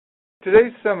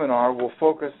Today's seminar will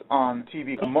focus on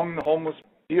TB among the homeless,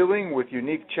 dealing with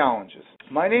unique challenges.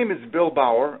 My name is Bill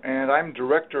Bauer, and I'm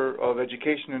Director of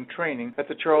Education and Training at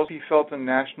the Charles P. Felton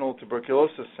National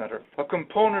Tuberculosis Center, a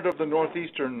component of the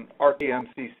Northeastern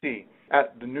RTMCC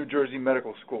at the New Jersey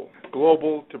Medical School,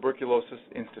 Global Tuberculosis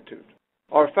Institute.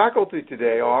 Our faculty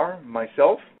today are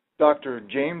myself, Dr.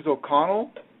 James O'Connell,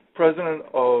 President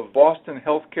of Boston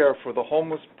Healthcare for the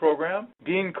Homeless Program,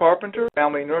 Dean Carpenter,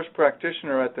 Family Nurse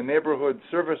Practitioner at the Neighborhood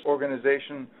Service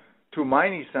Organization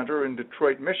Tumaini Center in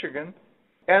Detroit, Michigan,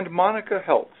 and Monica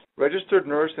Heltz, Registered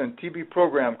Nurse and TB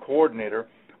Program Coordinator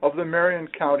of the Marion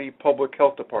County Public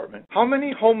Health Department. How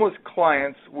many homeless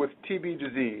clients with TB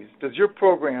disease does your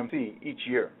program see each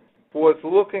year? Well, it's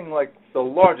looking like the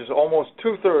largest, almost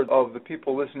two-thirds of the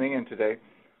people listening in today.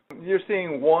 You're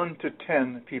seeing 1 to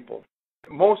 10 people.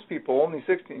 Most people, only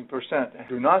 16%,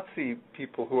 do not see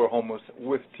people who are homeless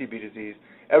with TB disease.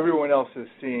 Everyone else is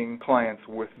seeing clients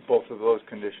with both of those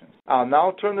conditions. I'll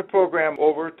now turn the program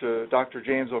over to Dr.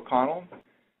 James O'Connell.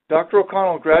 Dr.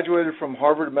 O'Connell graduated from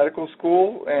Harvard Medical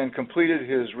School and completed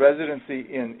his residency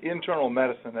in internal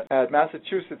medicine at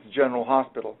Massachusetts General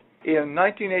Hospital. In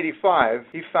 1985,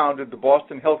 he founded the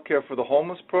Boston Healthcare for the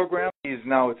Homeless Program. He is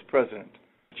now its president.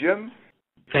 Jim?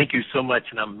 Thank you so much,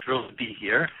 and I'm thrilled to be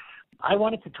here. I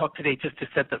wanted to talk today just to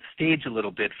set the stage a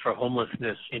little bit for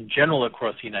homelessness in general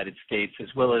across the United States, as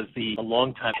well as the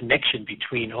long-time connection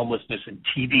between homelessness and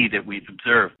TB that we've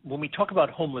observed. When we talk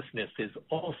about homelessness, there's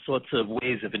all sorts of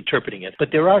ways of interpreting it, but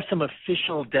there are some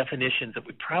official definitions that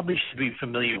we probably should be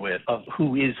familiar with of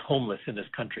who is homeless in this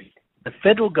country. The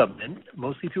federal government,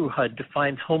 mostly through HUD,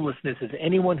 defines homelessness as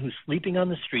anyone who's sleeping on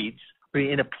the streets or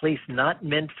in a place not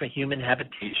meant for human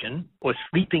habitation, or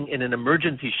sleeping in an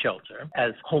emergency shelter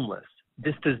as homeless.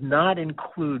 This does not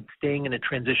include staying in a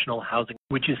transitional housing,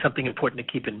 which is something important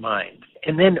to keep in mind.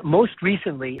 And then most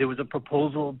recently, there was a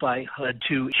proposal by HUD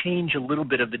to change a little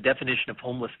bit of the definition of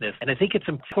homelessness. And I think it's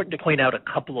important to point out a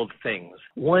couple of things.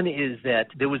 One is that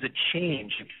there was a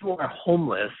change. If you are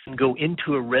homeless and go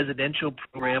into a residential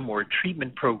program or a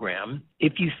treatment program,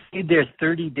 if you stayed there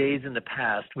 30 days in the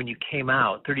past, when you came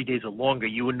out, 30 days or longer,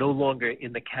 you were no longer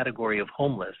in the category of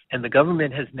homeless. And the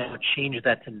government has now changed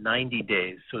that to 90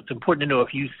 days. So it's important to know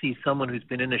if you see someone who's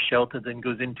been in a shelter then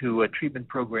goes into a treatment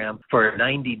program for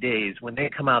 90 days, when they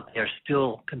come out, they're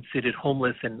still considered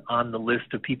homeless and on the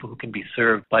list of people who can be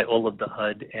served by all of the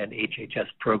HUD and HHS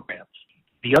programs.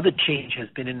 The other change has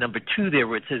been in number 2 there,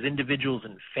 where it says individuals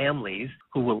and families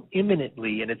who will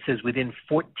imminently, and it says within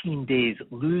 14 days,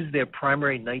 lose their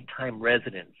primary nighttime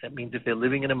residence. That means if they're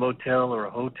living in a motel or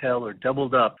a hotel or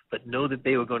doubled up, but know that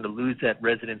they were going to lose that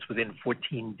residence within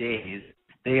 14 days,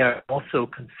 they are also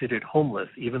considered homeless,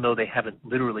 even though they haven't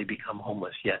literally become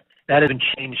homeless yet. That has been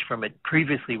changed from it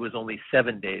previously was only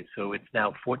 7 days, so it's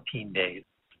now 14 days.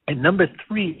 And number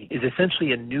 3 is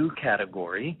essentially a new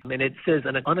category, and it says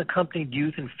an unaccompanied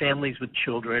youth and families with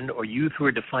children, or youth who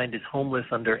are defined as homeless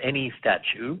under any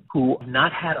statute, who have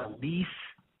not had a lease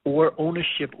or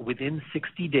ownership within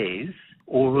 60 days,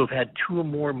 or who have had 2 or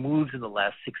more moves in the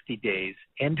last 60 days,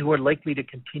 and who are likely to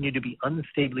continue to be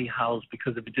unstably housed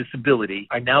because of a disability,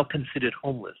 are now considered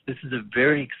homeless. This is a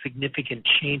very significant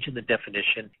change in the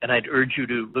definition, and I'd urge you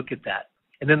to look at that.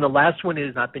 And then the last one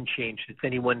has not been changed. It's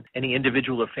any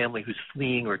individual or family who's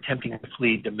fleeing or attempting to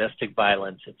flee domestic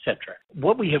violence, etc.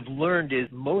 What we have learned is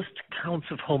most counts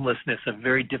of homelessness are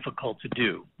very difficult to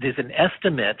do. There's an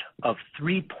estimate of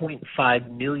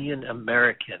 3.5 million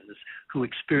Americans who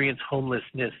experience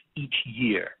homelessness each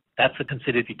year. That's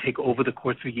considered, if you take over the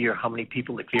course of a year, how many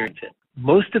people experience it.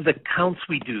 Most of the counts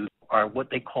we do are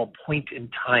what they call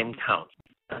point-in-time counts.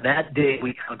 On that day,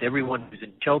 we count everyone who's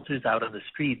in shelters out on the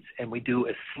streets, and we do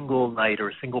a single night or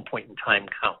a single point-in-time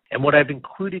count. And what I've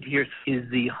included here is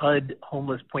the HUD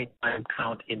homeless point-in-time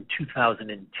count in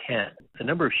 2010. The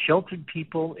number of sheltered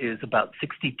people is about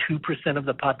 62% of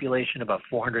the population, about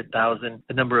 400,000.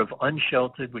 The number of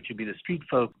unsheltered, which would be the street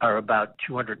folk, are about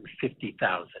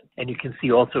 250,000. And you can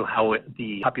see also how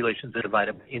the populations are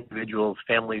divided by individuals,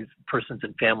 families, persons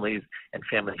and families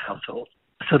households.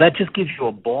 So that just gives you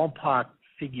a ballpark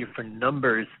figure for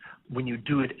numbers when you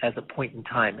do it as a point in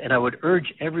time. And I would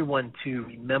urge everyone to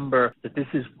remember that this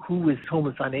is who is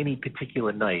homeless on any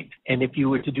particular night. And if you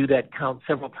were to do that count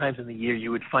several times in the year, you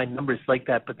would find numbers like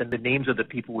that, but then the names of the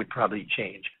people would probably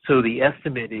change. So the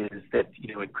estimate is that,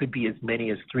 it could be as many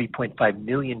as 3.5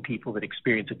 million people that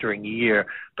experience it during a year,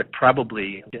 but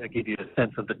probably, I'll give you a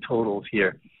sense of the totals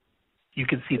here. you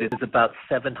can see that there's about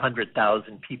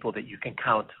 700,000 people that you can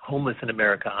count homeless in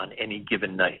America on any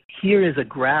given night. Here is a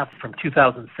graph from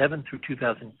 2007 through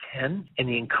 2010, and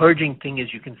the encouraging thing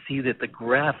is you can see that the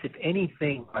graphs, if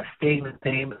anything, are staying the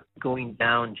same, going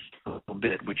down just a little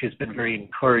bit, which has been very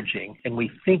encouraging. And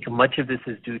we think much of this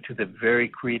is due to the very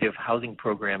creative housing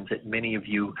programs that many of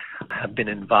you have been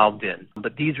involved in.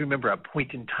 But these, remember, are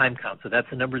point-in-time counts, so that's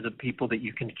the numbers of people that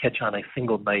you can catch on a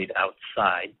single night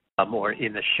outside. Or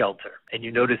in the shelter. And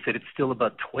you notice that it's still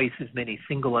about twice as many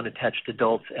single unattached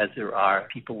adults as there are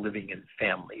people living in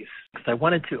families. So I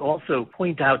wanted to also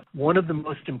point out one of the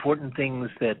most important things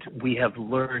that we have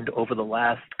learned over the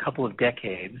last couple of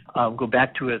decades. Go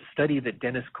back to a study that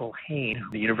Dennis Culhane,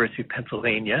 the University of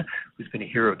Pennsylvania, who's been a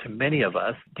hero to many of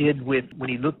us, did when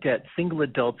he looked at single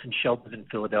adults in shelters in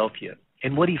Philadelphia.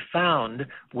 And what he found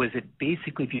was that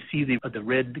basically, if you see the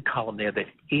red column there, that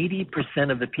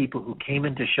 80% of the people who came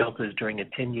into shelters during a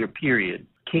 10-year period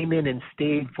came in and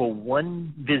stayed for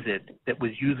one visit that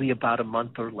was usually about a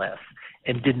month or less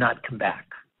and did not come back.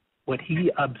 What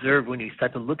he observed when he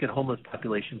started to look at homeless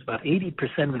populations, about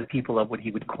 80% of the people are what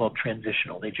he would call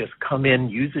transitional. They just come in,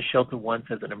 use the shelter once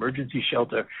as an emergency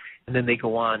shelter, and then they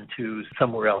go on to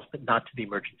somewhere else, but not to the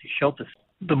emergency shelter.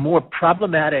 The more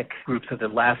problematic groups are the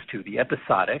last two, the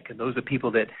episodic, and those are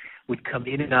people that would come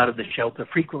in and out of the shelter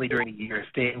frequently during the year,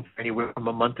 staying for anywhere from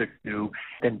a month or two,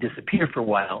 then disappear for a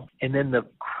while. And then the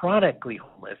chronically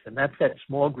homeless, and that's that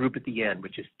small group at the end,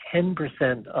 which is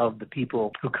 10% of the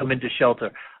people who come into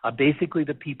shelter, are basically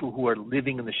the people who are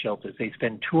living in the shelters. They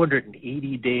spend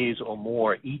 280 days or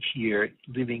more each year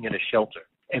living in a shelter.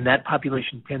 And that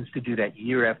population tends to do that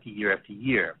year after year after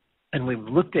year. And we've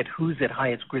looked at who's at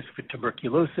highest risk for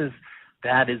tuberculosis.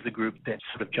 That is the group that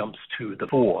sort of jumps to the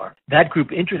fore. That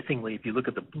group, interestingly, if you look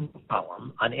at the blue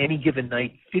column, on any given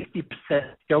night, 50%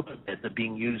 shelter beds are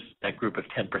being used in that group of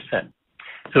 10%.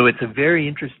 So it's a very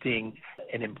interesting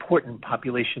and important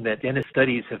population that Dennis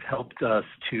studies have helped us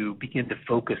to begin to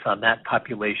focus on that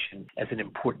population as an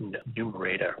important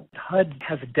numerator. HUD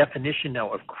has a definition now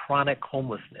of chronic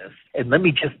homelessness, and let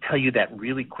me just tell you that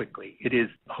really quickly. It is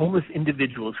homeless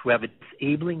individuals who have a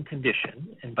disabling condition,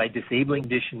 and by disabling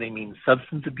condition they mean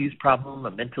substance abuse problem,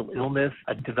 a mental illness,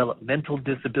 a developmental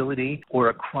disability, or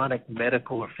a chronic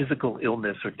medical or physical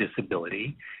illness or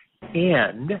disability,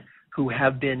 and who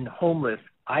have been homeless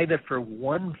either for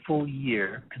one full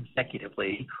year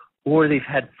consecutively, or they've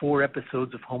had 4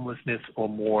 episodes of homelessness or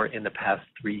more in the past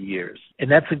 3 years. And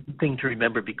that's a good thing to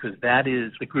remember because that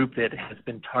is the group that has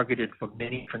been targeted for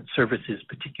many different services,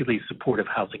 particularly supportive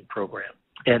housing programs.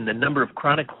 And the number of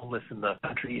chronic homeless in the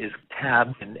country is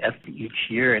tabbed and estimated each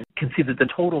year, and you can see that the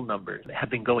total numbers have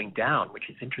been going down, which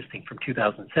is interesting, from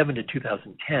 2007 to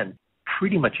 2010.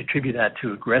 Pretty much attribute that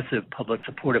to aggressive public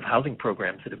supportive housing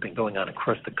programs that have been going on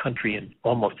across the country in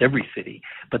almost every city.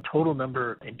 But total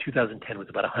number in 2010 was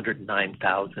about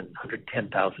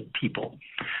 110,000 people.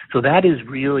 So that is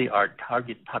really our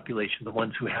target population, the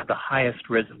ones who have the highest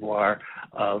reservoir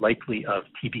likely of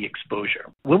TB exposure.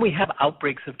 When we have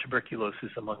outbreaks of tuberculosis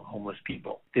among homeless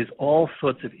people, there's all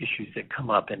sorts of issues that come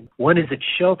up. And one is that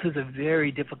shelters are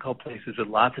very difficult places with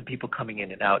lots of people coming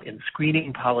in and out, and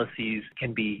screening policies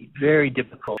can be very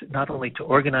difficult, not only to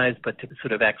organize, but to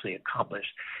sort of actually accomplish.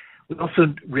 We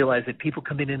also realize that people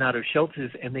come in and out of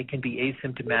shelters and they can be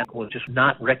asymptomatic or just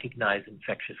not recognize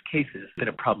infectious cases. It's been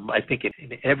a problem. I think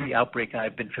in every outbreak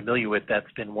I've been familiar with,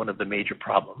 that's been one of the major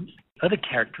problems. Another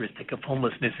characteristic of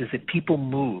homelessness is that people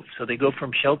move. So they go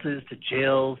from shelters to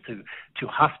jails to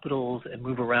hospitals and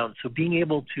move around. So being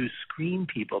able to screen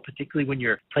people, particularly when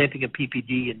you're planting a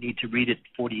PPD and need to read it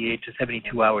 48 to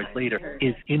 72 hours later,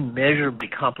 is immeasurably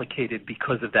complicated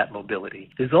because of that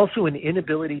mobility. There's also an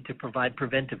inability to provide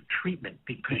preventive treatment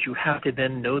because you have to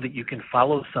then know that you can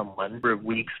follow someone for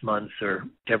weeks, months, or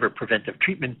whatever preventive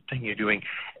treatment thing you're doing.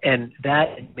 And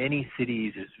that in many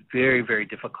cities is very, very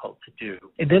difficult to do.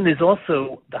 And then there's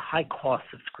also the high costs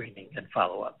of screening and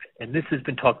follow-up. And this has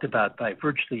been talked about by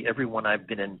virtually everyone I've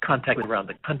been in contact with around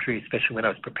the country, especially when I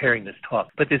was preparing this talk.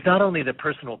 But there's not only the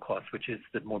personal cost, which is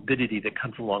the morbidity that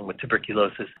comes along with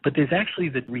tuberculosis, but there's actually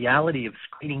the reality of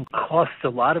screening costs a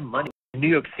lot of money. In New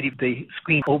York City, they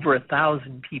screened over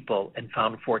 1,000 people and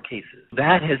found 4 cases.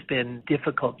 That has been a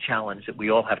difficult challenge that we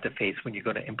all have to face when you're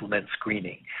going to implement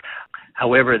screening.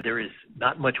 However, there is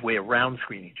not much way around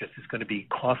screening. Just it's going to be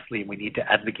costly, and we need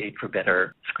to advocate for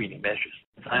better screening measures.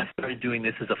 I started doing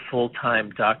this as a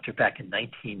full-time doctor back in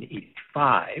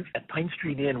 1985 at Pine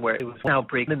Street Inn, where it was an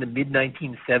outbreak in the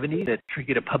mid-1970s that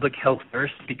triggered a public health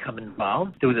nurse to become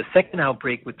involved. There was a second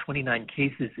outbreak with 29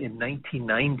 cases in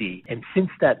 1990, and since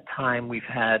that time, we've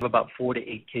had about 4 to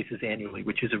 8 cases annually,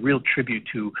 which is a real tribute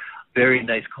to very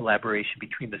nice collaboration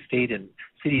between the state and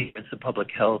city departments of public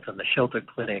health and the shelter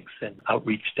clinics and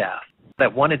outreach staff. I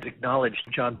wanted to acknowledge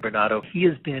John Bernardo. He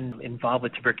has been involved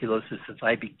with tuberculosis since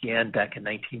I began back in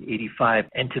 1985,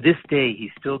 and to this day,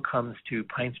 he still comes to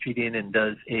Pine Street Inn and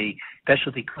does a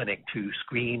specialty clinic to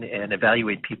screen and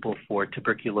evaluate people for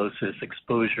tuberculosis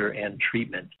exposure and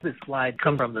treatment. This slide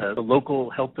comes from the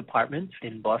local health department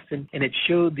in Boston, and it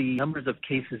showed the numbers of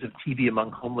cases of TB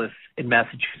among homeless in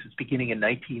Massachusetts beginning in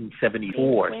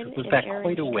 1974. So it was back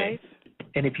quite a way.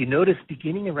 And if you notice,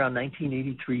 beginning around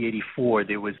 1983-84,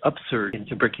 there was upsurge in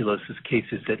tuberculosis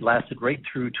cases that lasted right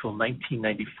through till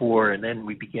 1994, and then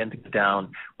we began to go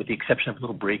down with the exception of a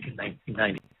little break in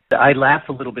 1990. I laugh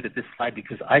a little bit at this slide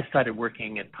because I started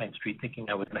working at Pine Street thinking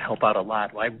I was going to help out a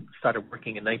lot. Well, I started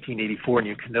working in 1984, and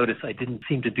you can notice I didn't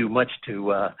seem to do much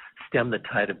to stem the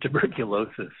tide of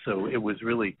tuberculosis. So it was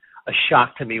really a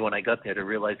shock to me when I got there to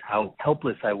realize how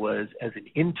helpless I was as an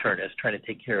internist trying to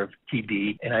take care of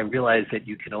TB. And I realized that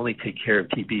you can only take care of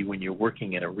TB when you're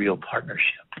working in a real partnership.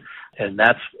 And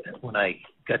that's when I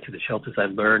got to the shelters, I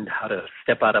learned how to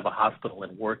step out of a hospital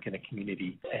and work in a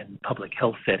community and public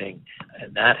health setting.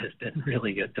 And that has been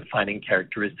really a defining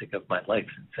characteristic of my life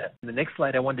since then. In the next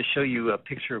slide, I wanted to show you a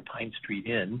picture of Pine Street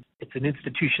Inn. It's an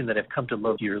institution that I've come to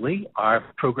love dearly. Our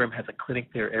program has a clinic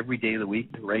there every day of the week,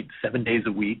 right, 7 days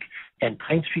a week. And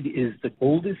Pine Street is the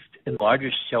oldest and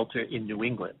largest shelter in New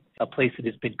England, a place that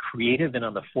has been creative and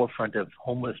on the forefront of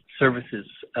homeless services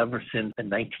ever since the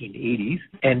 1980s.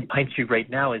 And Pine Street right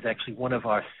now is actually one of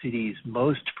our city's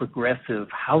most progressive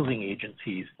housing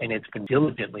agencies, and it's been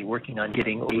diligently working on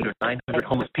getting 800 or 900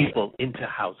 homeless people into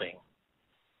housing.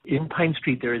 In Pine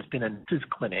Street, there has been a nurses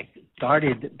clinic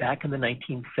started back in the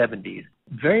 1970s,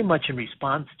 very much in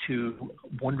response to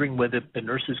wondering whether the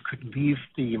nurses could leave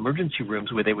the emergency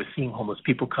rooms where they were seeing homeless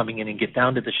people coming in and get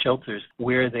down to the shelters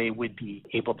where they would be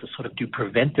able to sort of do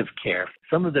preventive care.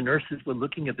 Some of the nurses were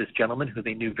looking at this gentleman who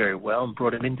they knew very well and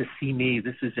brought him in to see me.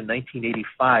 This is in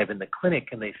 1985 in the clinic,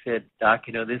 and they said, "Doc,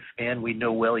 you know, this man we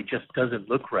know well, he just doesn't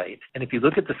look right." And if you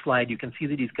look at the slide, you can see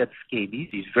that he's got scabies.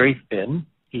 He's very thin.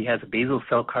 He has a basal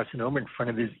cell carcinoma in front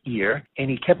of his ear, and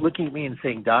he kept looking at me and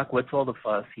saying, "Doc, what's all the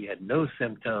fuss?" He had no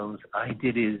symptoms. I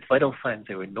did his vital signs.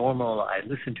 They were normal. I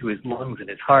listened to his lungs and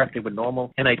his heart. They were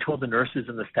normal. And I told the nurses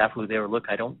and the staff who were there, "Look,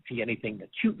 I don't see anything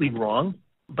acutely wrong.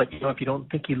 But, you know, if you don't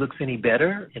think he looks any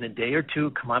better in a day or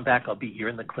two, come on back. I'll be here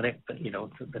in the clinic,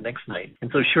 the next night." And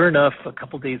so sure enough, a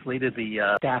couple days later,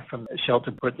 the staff from the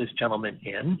shelter brought this gentleman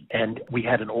in, and we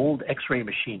had an old x-ray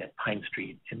machine at Pine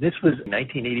Street. And this was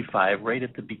 1985, right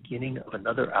at the beginning of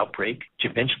another outbreak,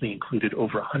 which eventually included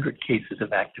over 100 cases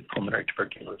of active pulmonary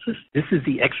tuberculosis. This is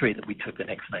the x-ray that we took the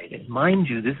next night. And mind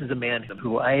you, this is a man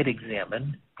who I had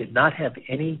examined, did not have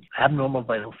any abnormal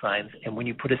vital signs, and when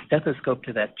you put a stethoscope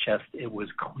to that chest, it was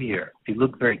clear. If you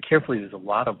look very carefully, there's a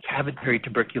lot of cavitary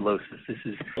tuberculosis. This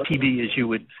is TB as you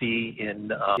would see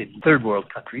in third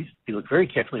world countries. If you look very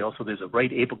carefully, also there's a right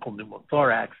apical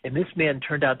pneumothorax, and this man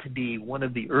turned out to be one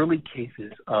of the early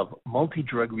cases of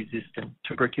multi-drug resistant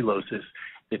tuberculosis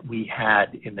that we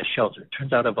had in the shelter. It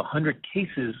turns out of 100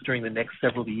 cases during the next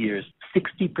several years,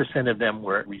 60% of them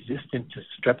were resistant to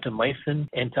streptomycin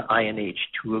and to INH,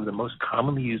 two of the most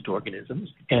commonly used organisms,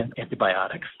 and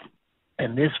antibiotics.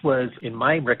 And this was, in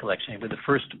my recollection, the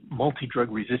first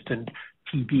multi-drug resistant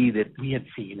TB that we had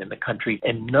seen in the country,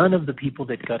 and none of the people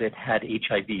that got it had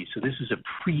HIV. So this was a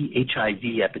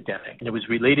pre-HIV epidemic, and it was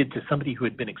related to somebody who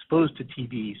had been exposed to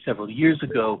TB several years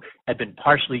ago, had been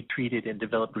partially treated and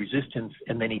developed resistance,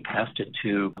 and then he passed it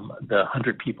to the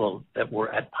 100 people that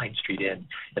were at Pine Street Inn.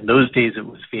 In those days, it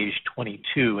was phase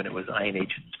 22, and it was INH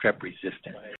and strep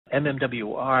resistant.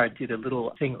 MMWR did a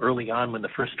little thing early on when the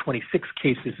first 26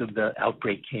 cases of the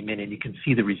outbreak came in, and you can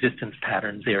see the resistance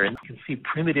patterns there, and you can see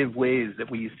primitive ways that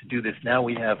we used to do this. Now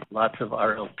we have lots of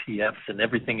RLPFs and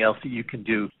everything else that you can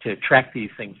do to track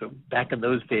these things. But back in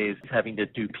those days, having to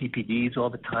do PPDs all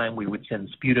the time, we would send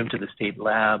sputum to the state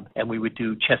lab, and we would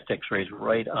do chest x-rays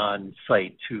right on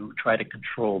site to try to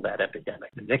control that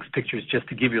epidemic. The next picture is just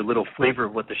to give you a little flavor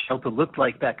of what the shelter looked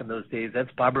like back in those days.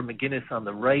 That's Barbara McGinnis on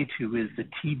the right, who is the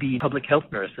TB TB public health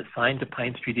nurse assigned to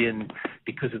Pine Street Inn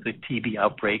because of the TB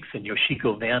outbreaks, and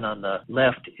Yoshiko Van on the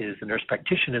left is a nurse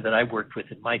practitioner that I worked with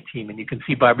in my team. And you can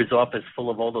see Barbara's office full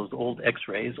of all those old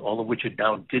x-rays, all of which are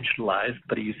now digitalized,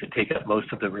 but it used to take up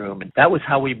most of the room. And that was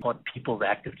how we brought people with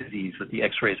active disease, with the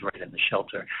x-rays right in the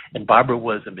shelter. And Barbara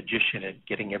was a magician at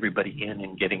getting everybody in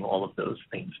and getting all of those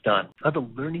things done. Another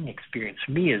learning experience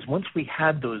for me is once we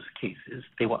had those cases,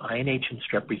 they were INH and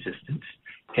strep resistant.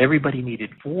 Everybody needed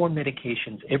 4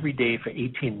 medications every day for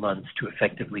 18 months to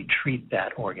effectively treat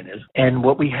that organism. And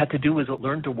what we had to do was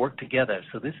learn to work together.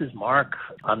 So this is Mark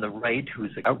on the right,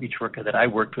 who's the outreach worker that I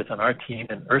worked with on our team,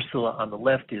 and Ursula on the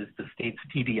left is the state's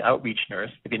TB outreach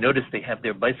nurse. If you notice, they have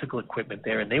their bicycle equipment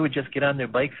there, and they would just get on their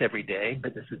bikes every day,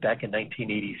 but this is back in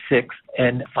 1986,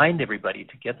 and find everybody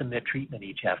to get them their treatment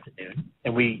each afternoon.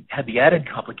 And we had the added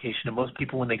complication of most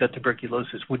people, when they got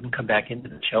tuberculosis, wouldn't come back into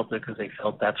the shelter because they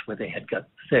felt that's where they had got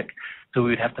sick. So we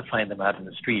would have to find them out in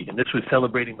the street. And this was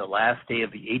celebrating the last day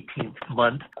of the 18th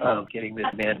month of getting this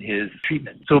man his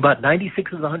treatment. So about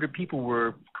 96 of the 100 people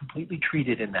were completely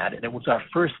treated in that. And it was our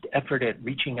first effort at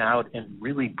reaching out and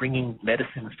really bringing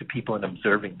medicines to people and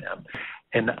observing them.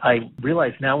 And I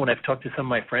realize now, when I've talked to some of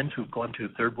my friends who've gone to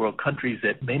third world countries,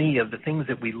 that many of the things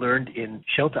that we learned in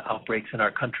shelter outbreaks in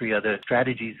our country are the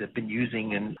strategies that have been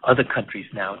using in other countries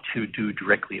now to do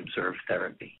directly observed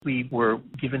therapy. We were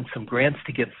given some grants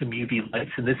to get some UV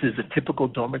lights, and this is a typical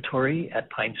dormitory at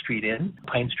Pine Street Inn.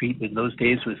 Pine Street in those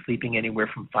days was sleeping anywhere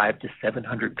from 500 to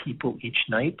 700 people each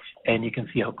night, and you can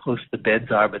see how close the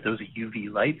beds are, but those are UV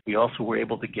lights. We also were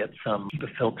able to get some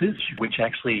HEPA filters, which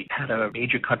actually had a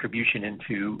major contribution into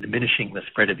diminishing the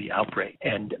spread of the outbreak.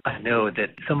 And I know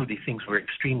that some of these things were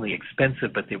extremely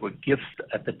expensive, but they were gifts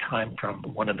at the time from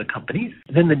one of the companies.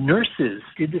 And then the nurses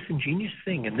did this ingenious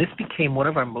thing, and this became one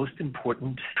of our most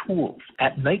important tools.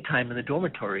 At nighttime in the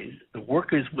dormitories, the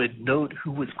workers would note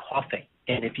who was coughing.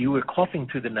 And if you were coughing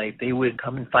through the night, they would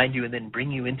come and find you and then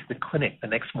bring you into the clinic the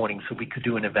next morning so we could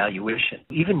do an evaluation.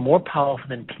 Even more powerful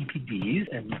than PPDs,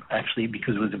 and actually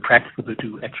because it was impractical to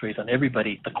do x-rays on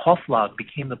everybody, the cough log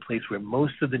became the place where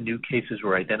most of the new cases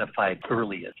were identified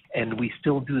earliest. And we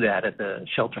still do that at the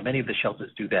shelter. Many of the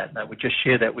shelters do that. And I would just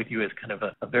share that with you as kind of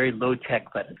a very low-tech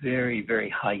but very, very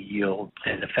high-yield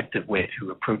and effective way to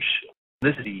approach.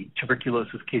 This is the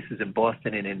tuberculosis cases in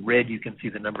Boston, and in red you can see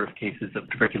the number of cases of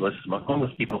tuberculosis among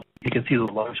homeless people. You can see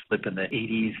the large flip in the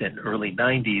 80s and early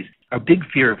 90s. Our big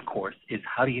fear, of course, is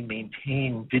how do you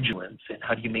maintain vigilance and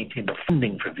how do you maintain the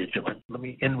funding for vigilance? Let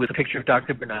me end with a picture of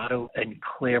Dr. Bernardo and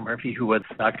Claire Murphy, who was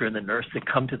the doctor and the nurse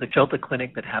that come to the shelter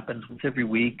clinic that happens once every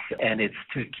week, and it's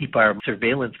to keep our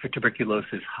surveillance for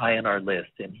tuberculosis high on our list,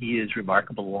 and he is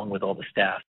remarkable along with all the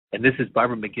staff. And this is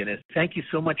Barbara McGinnis. Thank you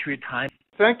so much for your time.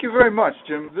 Thank you very much,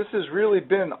 Jim. This has really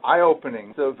been eye-opening.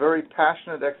 It's a very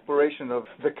passionate exploration of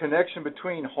the connection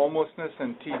between homelessness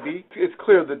and TB. It's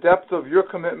clear the depth of your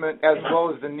commitment as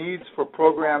well as the needs for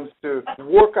programs to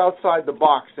work outside the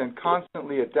box and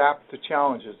constantly adapt to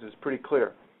challenges is pretty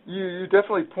clear. You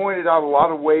definitely pointed out a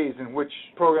lot of ways in which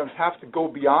programs have to go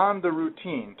beyond the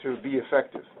routine to be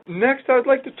effective. Next, I'd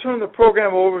like to turn the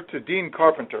program over to Dean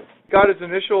Carpenter. He got his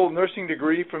initial nursing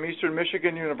degree from Eastern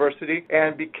Michigan University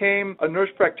and became a nurse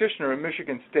practitioner in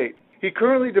Michigan State. He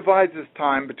currently divides his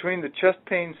time between the Chest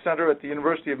Pain Center at the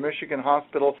University of Michigan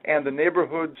Hospital and the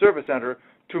Neighborhood Service Center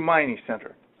Tumaini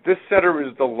Center. This center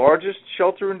is the largest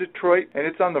shelter in Detroit, and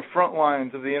it's on the front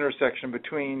lines of the intersection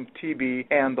between TB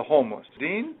and the homeless.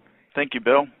 Dean? Thank you,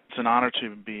 Bill. It's an honor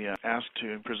to be asked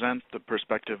to present the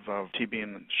perspective of TB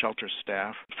and shelter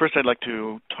staff. First, I'd like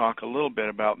to talk a little bit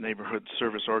about Neighborhood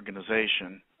Service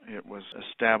Organization. It was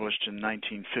established in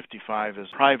 1955 as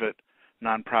a private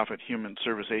nonprofit human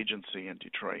service agency in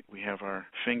Detroit. We have our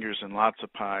fingers in lots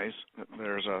of pies.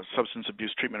 There's a substance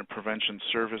abuse treatment and prevention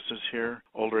services here,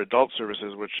 older adult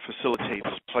services, which facilitates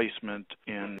placement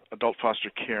in adult foster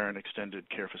care and extended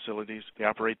care facilities. They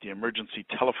operate the emergency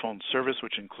telephone service,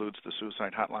 which includes the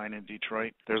suicide hotline in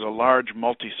Detroit. There's a large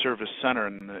multi-service center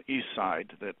in the east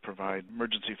side that provide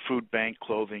emergency food bank,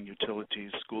 clothing, utilities,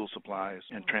 school supplies,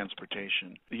 and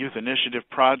transportation. The Youth Initiative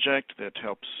Project that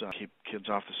helps keep kids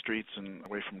off the streets and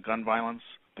away from gun violence.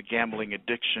 The Gambling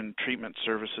Addiction Treatment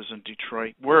Services in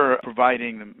Detroit. We're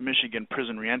providing the Michigan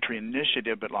Prison Reentry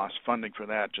Initiative, but lost funding for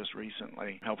that just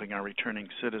recently, helping our returning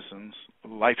citizens.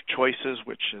 Life Choices,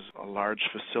 which is a large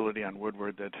facility on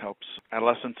Woodward that helps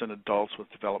adolescents and adults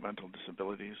with developmental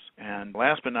disabilities. And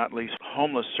last but not least,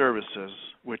 Homeless Services,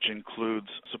 which includes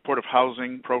supportive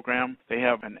housing program. They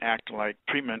have an ACT-like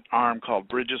treatment arm called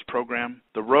Bridges program.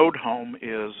 The Road Home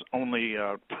is only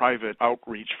a private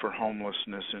outreach for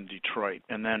homelessness in Detroit.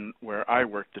 And And then where I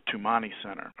work, the Tumani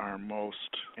Center. Our most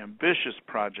ambitious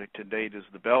project to date is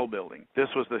the Bell Building. This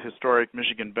was the historic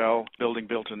Michigan Bell building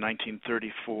built in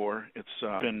 1934.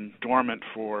 It's been dormant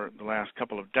for the last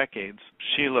couple of decades.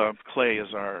 Sheila Clay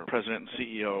is our president and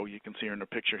CEO. You can see her in the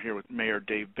picture here with Mayor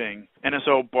Dave Bing.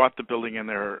 NSO bought the building and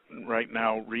they're right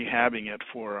now rehabbing it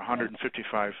for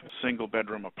 155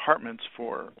 single-bedroom apartments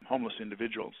for homeless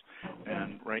individuals.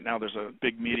 And right now there's a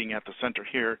big meeting at the center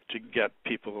here to get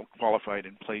people qualified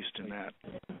and placed in that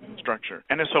structure.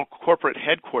 NSO corporate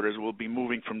headquarters will be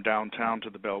moving from downtown to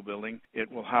the Bell Building.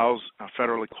 It will house a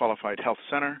federally qualified health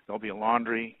center. There'll be a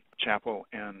laundry, chapel,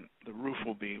 and the roof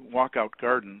will be walkout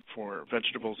garden for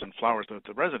vegetables and flowers that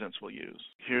the residents will use.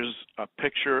 Here's a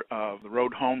picture of the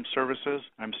road home services.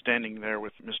 I'm standing there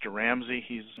with Mr. Ramsey.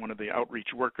 He's one of the outreach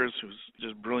workers who's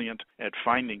just brilliant at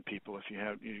finding people. If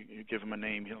you give him a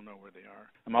name, he'll know where they are.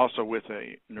 I'm also with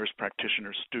a nurse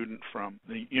practitioner student from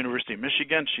the University of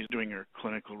Michigan. She's doing her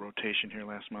clinical rotation here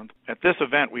last month. At this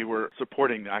event, we were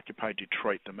supporting the Occupy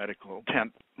Detroit, the medical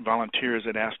tent. Volunteers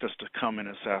had asked us to come and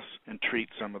assess and treat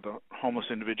some of the homeless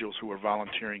individuals who were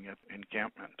volunteering at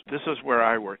encampment. This is where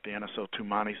I work, the NSO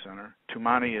Tumani Center.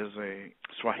 Tumani is a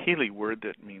Swahili word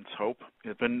that means hope.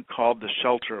 It's been called the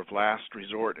shelter of last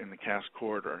resort in the Cass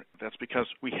Corridor. That's because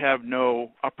we have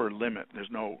no upper limit. There's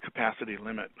no capacity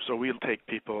limit. So we'll take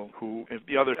people who, if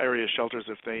the other area shelters,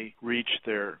 if they reach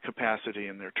their capacity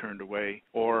and they're turned away,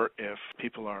 or if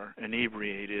people are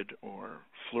inebriated or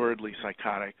floridly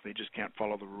psychotic, they just can't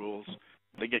follow the rules,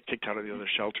 they get kicked out of the other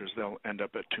shelters, they'll end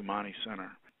up at Tumani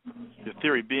Center. The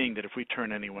theory being that if we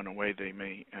turn anyone away, they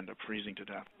may end up freezing to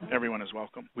death. Everyone is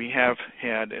welcome. We have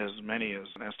had as many as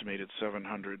an estimated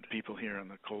 700 people here on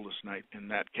the coldest night. In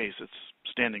that case, it's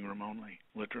standing room only,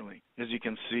 literally. As you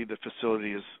can see, the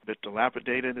facility is a bit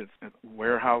dilapidated. It's a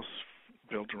warehouse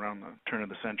built around the turn of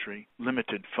the century.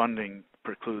 Limited funding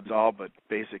precludes all but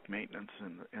basic maintenance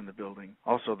in the building.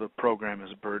 Also, the program is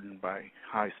burdened by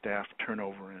high staff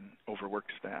turnover and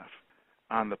overworked staff.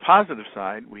 On the positive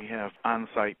side, we have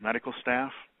on-site medical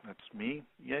staff. That's me.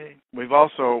 Yay. We've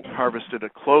also harvested a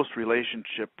close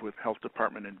relationship with health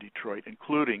department in Detroit,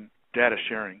 including data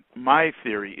sharing. My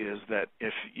theory is that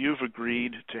if you've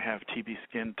agreed to have TB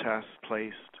skin tests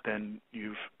placed, then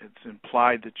it's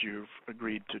implied that you've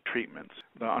agreed to treatments.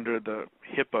 Under the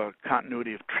HIPAA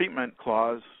continuity of treatment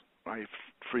clause, I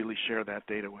freely share that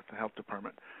data with the health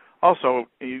department. Also,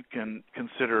 you can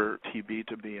consider TB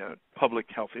to be a public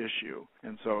health issue,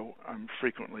 and so I'm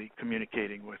frequently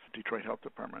communicating with the Detroit Health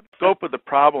Department. The scope of the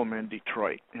problem in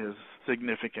Detroit is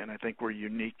significant. I think we're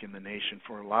unique in the nation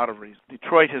for a lot of reasons.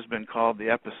 Detroit has been called the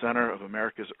epicenter of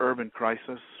America's urban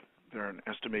crisis. There are an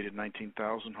estimated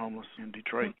 19,000 homeless in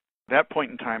Detroit. That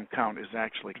point-in-time count is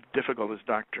actually difficult, as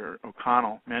Dr.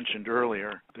 O'Connell mentioned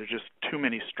earlier. There's just too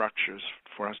many structures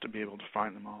for us to be able to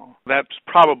find them all. That's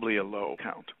probably a low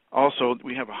count. Also,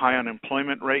 we have a high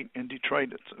unemployment rate in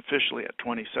Detroit. It's officially at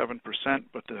 27%,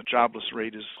 but the jobless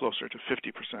rate is closer to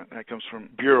 50%. That comes from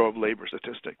Bureau of Labor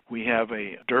Statistics. We have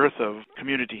a dearth of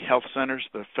community health centers,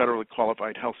 the federally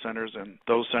qualified health centers, and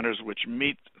those centers which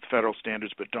meet federal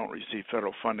standards but don't receive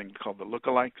federal funding, called the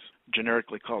lookalikes,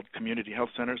 generically called community health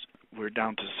centers. We're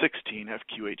down to 16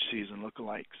 FQHCs and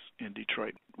lookalikes in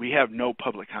Detroit. We have no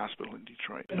public hospital in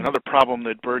Detroit. Another problem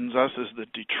that burdens us is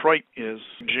that Detroit is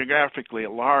geographically a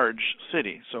large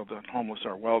city, so the homeless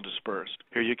are well dispersed.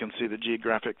 Here you can see the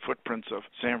geographic footprints of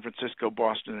San Francisco,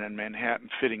 Boston, and Manhattan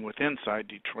fitting within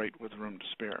Detroit with room to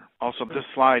spare. Also, this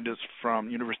slide is from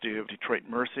University of Detroit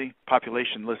Mercy.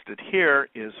 Population listed here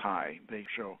is high. They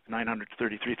show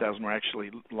 933,000. We're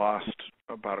actually lost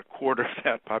about a quarter of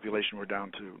that population. We're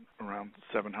down to around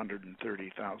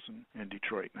 730,000 in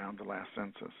Detroit now, the last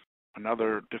census.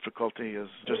 Another difficulty is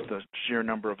just the sheer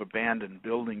number of abandoned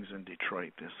buildings in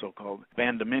Detroit, the so-called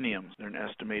bandominiums. They're an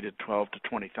estimated 12 to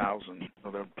 20,000,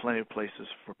 so there are plenty of places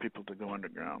for people to go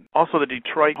underground. Also, the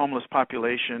Detroit homeless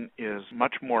population is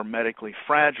much more medically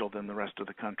fragile than the rest of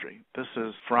the country. This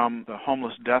is from the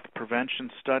Homeless Death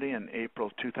Prevention Study in April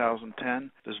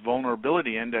 2010. This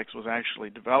vulnerability index was actually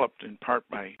developed in part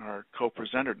by our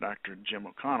co-presenter, Dr. Jim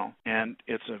O'Connell, and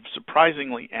it's a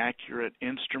surprisingly accurate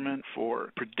instrument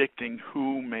for predicting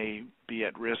who may be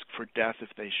at risk for death if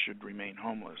they should remain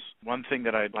homeless. One thing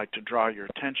that I'd like to draw your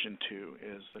attention to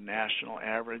is the national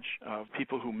average of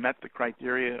people who met the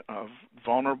criteria of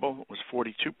vulnerable was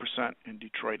 42%. In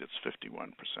Detroit, it's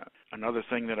 51%. Another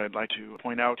thing that I'd like to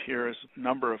point out here is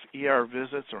number of ER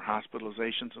visits or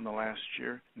hospitalizations in the last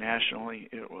year. Nationally,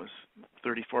 it was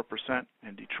 34%.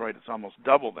 In Detroit, it's almost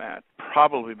double that,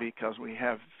 probably because we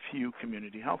have few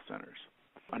community health centers.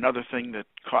 Another thing that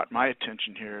caught my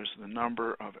attention here is the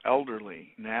number of elderly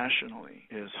nationally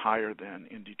is higher than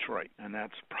in Detroit, and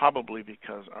that's probably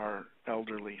because our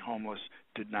elderly homeless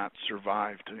did not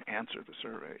survive to answer the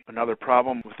survey. Another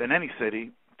problem within any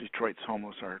city, Detroit's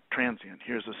homeless are transient.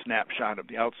 Here's a snapshot of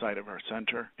the outside of our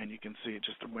center, and you can see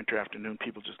just a winter afternoon,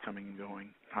 people just coming and going,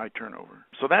 high turnover.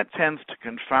 So that tends to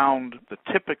confound the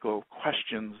typical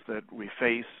questions that we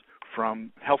face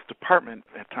from health department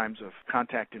at times of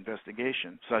contact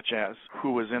investigation, such as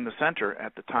who was in the center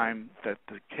at the time that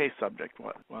the case subject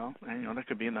was. Well, that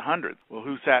could be in the hundreds. Well,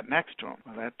 who sat next to him?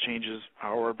 Well, that changes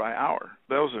hour by hour.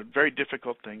 Those are very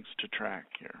difficult things to track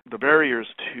here. The barriers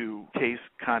to case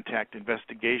contact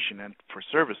investigation and for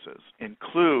services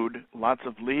include lots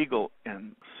of legal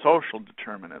and social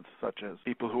determinants, such as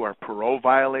people who are parole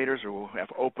violators or who have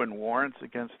open warrants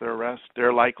against their arrest.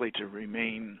 They're likely to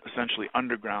remain essentially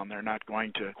underground. They're not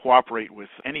going to cooperate with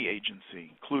any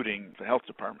agency, including the health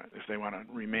department, if they want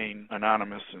to remain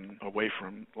anonymous and away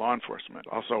from law enforcement.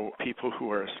 Also, people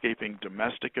who are escaping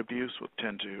domestic abuse will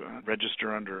tend to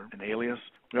register under an alias.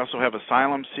 We also have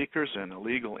asylum seekers and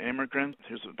illegal immigrants.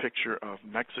 Here's a picture of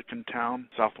Mexican Town,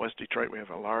 southwest Detroit. We have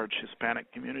a large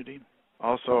Hispanic community.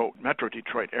 Also, Metro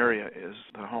Detroit area is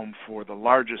the home for the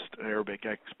largest Arabic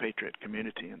expatriate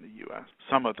community in the U.S.,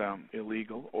 some of them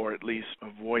illegal or at least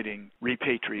avoiding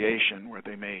repatriation where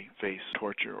they may face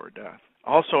torture or death.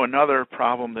 Also, another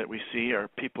problem that we see are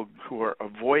people who are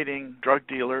avoiding drug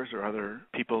dealers or other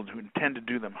people who intend to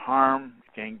do them harm,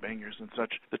 gangbangers and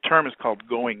such. The term is called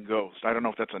going ghost. I don't know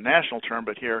if that's a national term,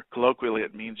 but here, colloquially,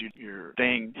 it means you're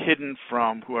staying hidden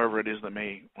from whoever it is that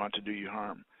may want to do you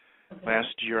harm.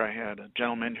 Last year I had a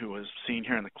gentleman who was seen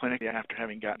here in the clinic after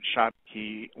having gotten shot.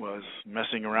 He was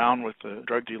messing around with the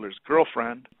drug dealer's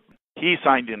girlfriend. He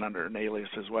signed in under an alias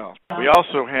as well. We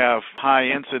also have high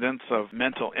incidence of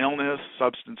mental illness,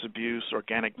 substance abuse,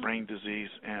 organic brain disease,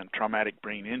 and traumatic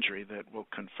brain injury that will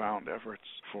confound efforts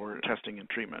for testing and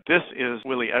treatment. This is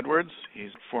Willie Edwards.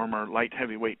 He's a former light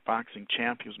heavyweight boxing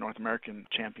champ. He was North American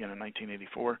champion in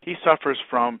 1984. He suffers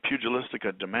from pugilistic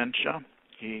dementia.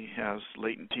 He has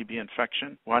latent TB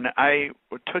infection. When I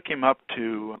took him up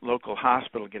to local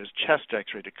hospital to get his chest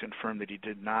x-ray to confirm that he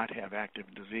did not have active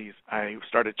disease, I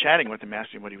started chatting with him,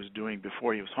 asking what he was doing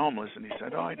before he was homeless, and he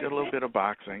said, I did a little bit of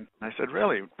boxing. And I said,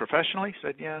 really? Professionally? He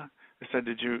said, yeah. I said,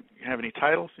 did you have any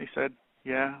titles? He said,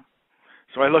 yeah.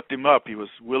 So I looked him up. He was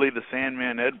Willie the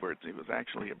Sandman Edwards. He was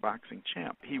actually a boxing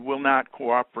champ. He will not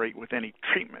cooperate with any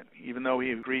treatment, even though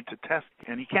he agreed to test.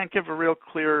 And he can't give a real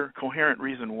clear, coherent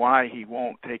reason why he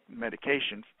won't take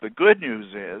medication. The good news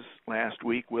is, last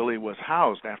week, Willie was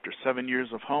housed. After 7 years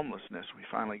of homelessness, we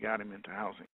finally got him into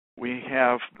housing. We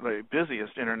have the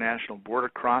busiest international border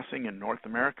crossing in North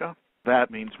America.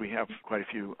 That means we have quite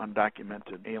a few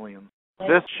undocumented aliens.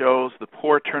 This shows the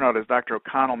poor turnout, as Dr.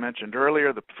 O'Connell mentioned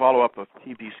earlier. The follow-up of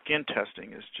TB skin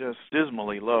testing is just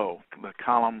dismally low. The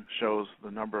column shows the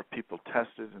number of people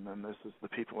tested, and then this is the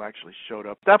people who actually showed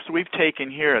up. Steps we've taken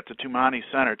here at the Tumani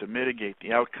Center to mitigate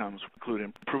the outcomes include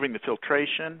improving the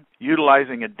filtration,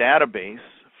 utilizing a database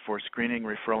for screening,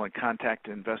 referral, and contact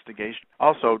investigation.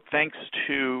 Also, thanks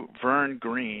to Vern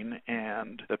Green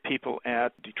and the people at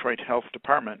Detroit Health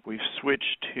Department, we've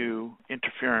switched to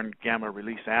interferon gamma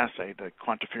release assay, the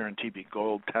quantiferon TB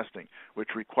Gold testing, which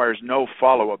requires no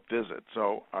follow-up visit,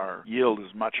 so our yield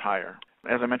is much higher.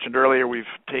 As I mentioned earlier, we've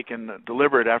taken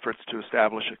deliberate efforts to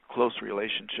establish a close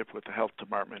relationship with the health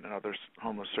department and other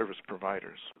homeless service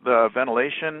providers. The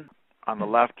ventilation on the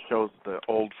left shows the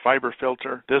old fiber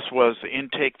filter. This was the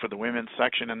intake for the women's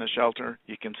section in the shelter.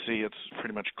 You can see it's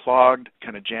pretty much clogged,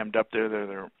 kind of jammed up there.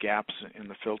 There are gaps in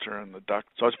the filter and the duct.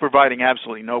 So it's providing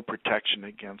absolutely no protection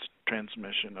against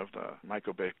transmission of the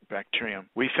mycobacterium.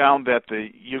 We found that the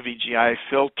UVGI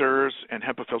filters and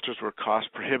HEPA filters were cost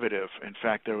prohibitive. In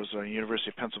fact, there was a University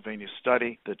of Pennsylvania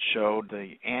study that showed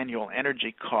the annual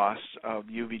energy cost of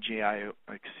UVGI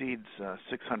exceeds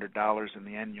 $600, and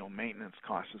the annual maintenance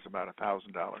cost is about $1,000.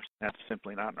 That's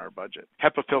simply not in our budget.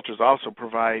 HEPA filters also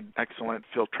provide excellent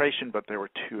filtration, but they were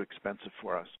too expensive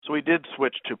for us. So we did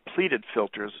switch to pleated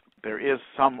filters. There is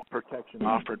some protection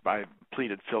offered by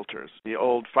pleated filters. The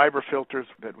old fiber filters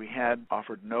that we had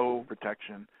offered no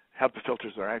protection. HEPA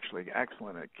filters are actually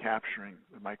excellent at capturing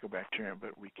the mycobacterium,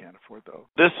 but we can't afford those.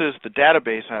 This is the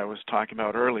database I was talking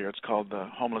about earlier. It's called the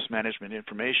Homeless Management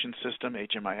Information System,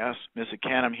 HMIS. Ms.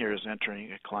 Canham here is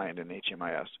entering a client in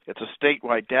HMIS. It's a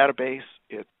statewide database.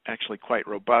 It's actually quite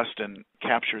robust and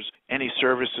captures any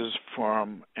services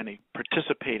from any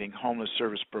participating homeless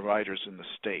service providers in the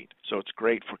state. So it's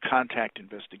great for contact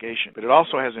investigation. But it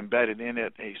also has embedded in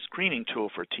it a screening tool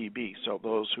for TB, so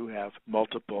those who have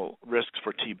multiple risks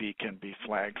for TB can be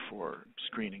flagged for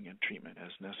screening and treatment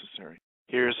as necessary.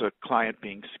 Here's a client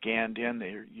being scanned in.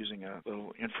 They're using a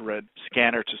little infrared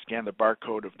scanner to scan the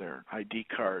barcode of their ID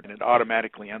card, and it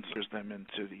automatically enters them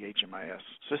into the HMIS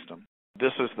system.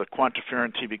 This is the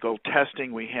quantiferin TB Gold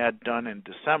testing we had done in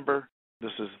December.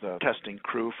 This is the testing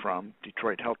crew from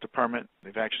Detroit Health Department.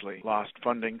 They've actually lost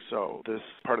funding, so this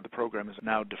part of the program is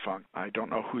now defunct. I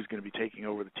don't know who's going to be taking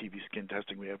over the TB skin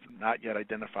testing. We have not yet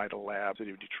identified a lab in the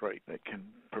city of Detroit that can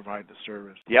provide the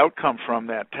service. The outcome from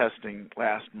that testing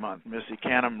last month, Missy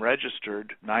Canham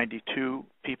registered 92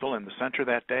 people in the center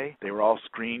that day. They were all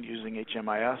screened using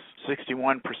HMIS.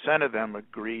 61% of them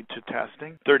agreed to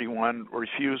testing. 31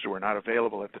 refused or were not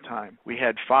available at the time. We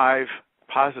had 5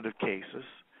 positive cases.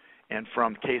 And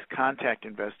from case contact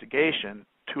investigation,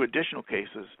 2 additional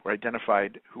cases were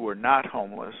identified who were not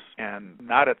homeless and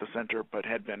not at the center but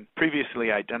had been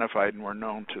previously identified and were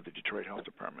known to the Detroit Health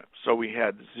Department. So we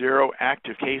had 0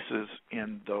 active cases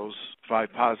in those 5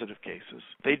 positive cases.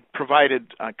 They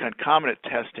provided concomitant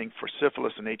testing for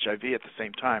syphilis and HIV at the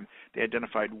same time. They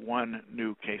identified 1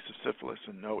 new case of syphilis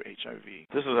and no HIV.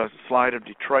 This is a slide of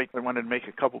Detroit. I wanted to make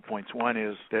a couple points. One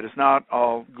is that it's not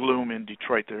all gloom in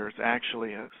Detroit. There's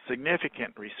actually a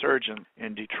significant resurgence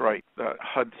in Detroit. The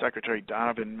HUD Secretary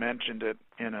Donovan mentioned it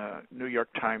in a New York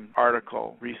Times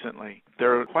article recently.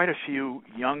 There are quite a few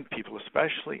young people,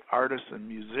 especially artists and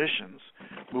musicians,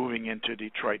 moving into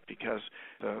Detroit because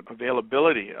the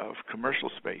availability of commercial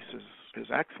space is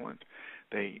excellent.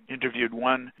 They interviewed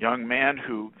one young man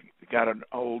who got an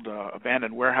old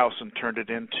abandoned warehouse and turned it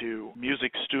into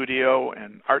music studio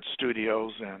and art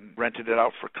studios and rented it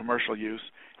out for commercial use.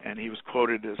 And he was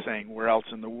quoted as saying, "Where else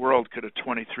in the world could a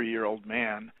 23-year-old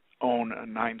man own a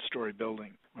 9-story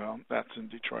building?" Well, that's in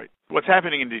Detroit. What's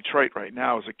happening in Detroit right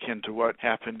now is akin to what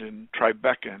happened in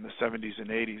Tribeca in the 70s and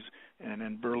 80s and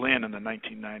in Berlin in the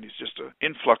 1990s, just an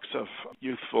influx of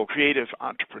youthful, creative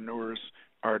entrepreneurs,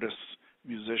 artists,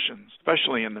 musicians,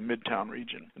 especially in the Midtown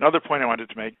region. Another point I wanted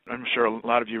to make, I'm sure a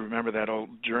lot of you remember that old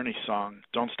Journey song,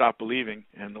 Don't Stop Believing,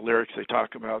 and the lyrics they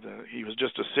talk about, he was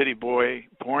just a city boy,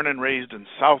 born and raised in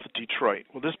South Detroit.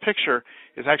 Well, this picture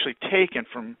is actually taken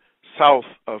from south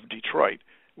of Detroit,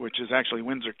 which is actually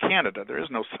Windsor, Canada. There is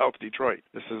no South Detroit.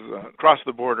 This is across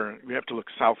the border. We have to look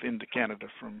south into Canada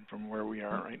from where we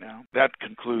are right now. That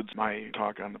concludes my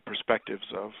talk on the perspectives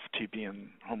of TB and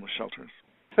homeless shelters.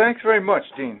 Thanks very much,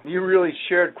 Dean. You really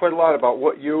shared quite a lot about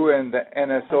what you and the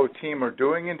NSO team are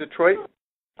doing in Detroit.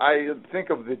 I think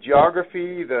of the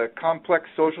geography, the complex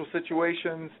social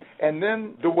situations, and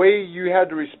then the way you had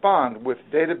to respond with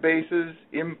databases,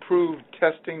 improved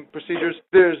testing procedures.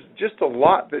 There's just a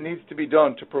lot that needs to be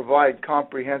done to provide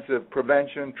comprehensive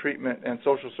prevention, treatment, and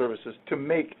social services to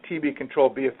make TB control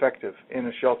be effective in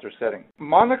a shelter setting.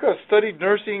 Monica studied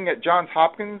nursing at Johns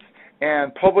Hopkins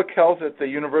and public health at the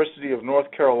University of North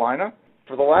Carolina.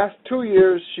 For the last 2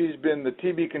 years, she's been the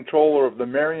TB controller of the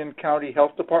Marion County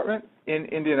Health Department in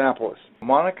Indianapolis.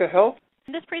 Monica Health?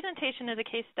 This presentation is a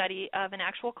case study of an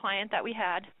actual client that we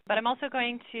had, but I'm also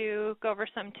going to go over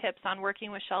some tips on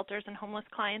working with shelters and homeless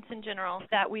clients in general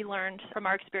that we learned from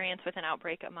our experience with an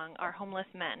outbreak among our homeless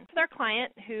men. With our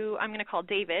client, who I'm going to call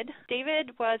David.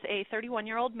 David was a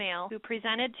 31-year-old male who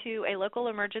presented to a local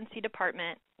emergency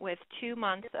department with 2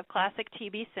 months of classic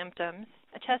TB symptoms,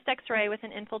 a chest x-ray with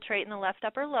an infiltrate in the left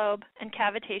upper lobe, and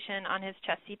cavitation on his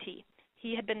chest CT.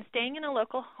 He had been staying in a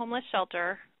local homeless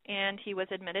shelter, and he was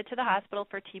admitted to the hospital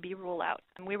for TB rule-out.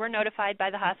 We were notified by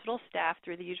the hospital staff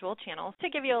through the usual channels. To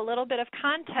give you a little bit of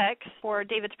context for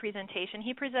David's presentation,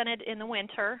 he presented in the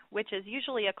winter, which is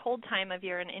usually a cold time of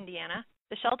year in Indiana.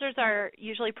 The shelters are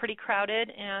usually pretty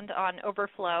crowded and on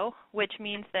overflow, which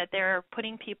means that they're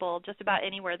putting people just about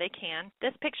anywhere they can.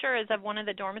 This picture is of one of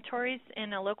the dormitories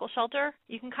in a local shelter.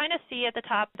 You can kind of see at the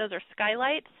top, those are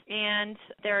skylights, and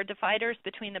there are dividers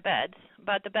between the beds,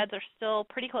 but the beds are still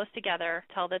pretty close together.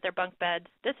 Tell that they're bunk beds.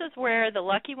 This is where the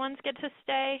lucky ones get to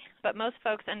stay, but most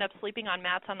folks end up sleeping on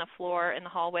mats on the floor in the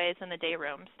hallways and the day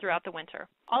rooms throughout the winter.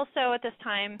 Also at this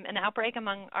time, an outbreak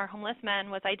among our homeless men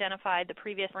was identified the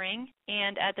previous spring,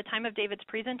 and at the time of David's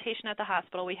presentation at the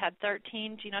hospital, we had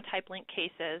 13 genotype-linked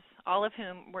cases, all of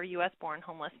whom were U.S.-born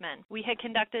homeless men. We had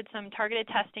conducted some targeted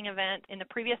testing event in the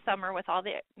previous summer with all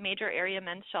the major area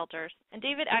men's shelters, and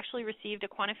David actually received a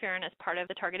quantiferin as part of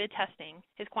the targeted testing.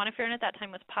 His quantiferin at that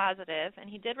time was positive, and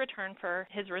he did return for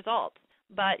his results.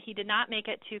 but he did not make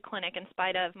it to clinic in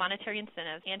spite of monetary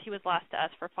incentives, and he was lost to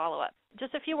us for follow-up.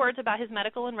 Just a few words about his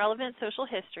medical and relevant social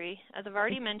history. As I've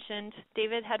already mentioned,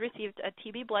 David had received a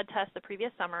TB blood test the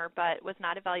previous summer, but was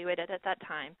not evaluated at that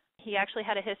time. He actually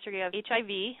had a history of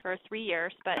HIV for 3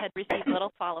 years, but had received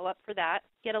little follow-up for that.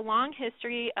 He had a long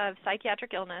history of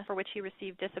psychiatric illness for which he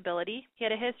received disability. He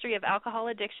had a history of alcohol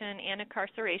addiction and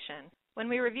incarceration. When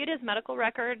we reviewed his medical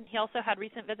record, he also had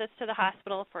recent visits to the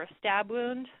hospital for a stab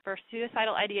wound, for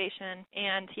suicidal ideation,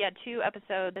 and he had 2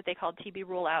 episodes that they called TB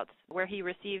rule-outs, where he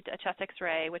received a chest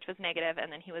x-ray, which was negative,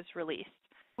 and then he was released.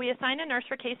 We assigned a nurse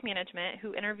for case management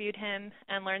who interviewed him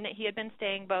and learned that he had been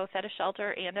staying both at a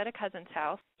shelter and at a cousin's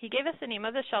house. He gave us the name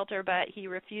of the shelter, but he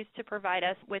refused to provide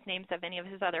us with names of any of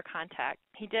his other contacts.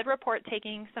 He did report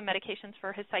taking some medications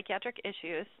for his psychiatric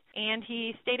issues, and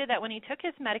he stated that when he took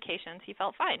his medications, he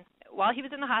felt fine. While he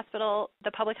was in the hospital,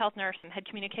 the public health nurse had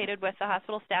communicated with the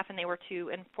hospital staff, and they were to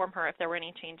inform her if there were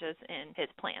any changes in his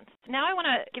plans. Now I want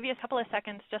to give you a couple of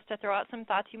seconds just to throw out some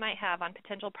thoughts you might have on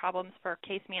potential problems for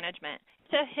case management.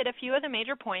 To hit a few of the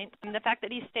major points, the fact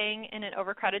that he's staying in an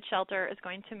overcrowded shelter is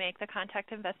going to make the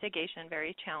contact investigation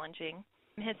very challenging.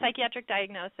 His psychiatric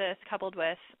diagnosis, coupled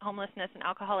with homelessness and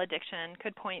alcohol addiction,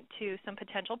 could point to some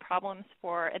potential problems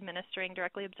for administering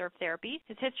directly observed therapy.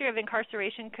 His history of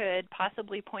incarceration could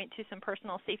possibly point to some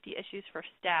personal safety issues for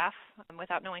staff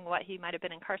without knowing what he might have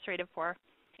been incarcerated for.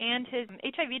 And his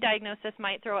HIV diagnosis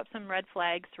might throw up some red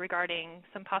flags regarding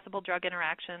some possible drug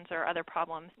interactions or other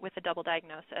problems with a double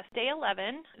diagnosis. Day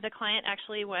 11, the client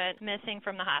actually went missing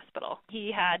from the hospital.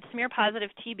 He had smear-positive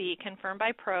TB confirmed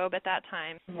by probe at that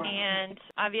time, and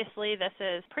obviously this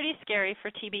is pretty scary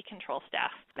for TB control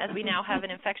staff, as we now have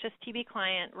an infectious TB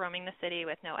client roaming the city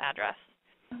with no address.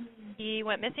 He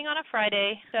went missing on a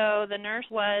Friday, so the nurse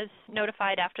was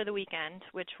notified after the weekend,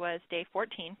 which was day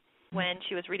 14. When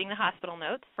she was reading the hospital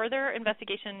notes. Further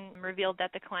investigation revealed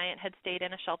that the client had stayed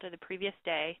in a shelter the previous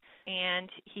day, and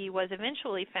he was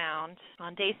eventually found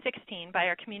on day 16 by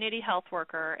our community health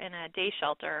worker in a day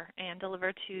shelter and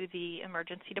delivered to the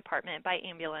emergency department by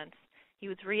ambulance. He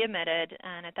was readmitted,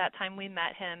 and at that time we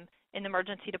met him in the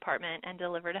emergency department and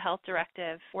delivered a health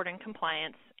directive ordering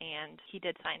compliance, and he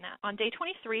did sign that. On day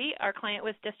 23, our client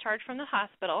was discharged from the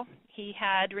hospital. He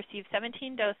had received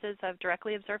 17 doses of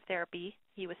directly observed therapy.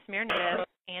 He was smear negative,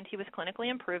 and he was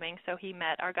clinically improving, so he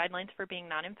met our guidelines for being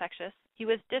non-infectious. He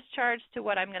was discharged to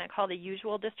what I'm going to call the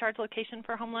usual discharge location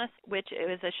for homeless, which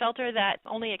is a shelter that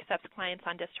only accepts clients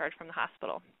on discharge from the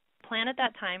hospital. The plan at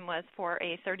that time was for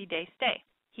a 30-day stay.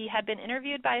 He had been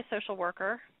interviewed by a social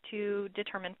worker to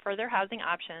determine further housing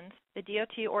options. The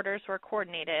DOT orders were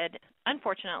coordinated.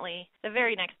 Unfortunately, the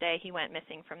very next day he went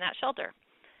missing from that shelter.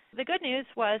 The good news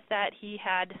was that he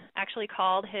had actually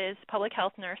called his public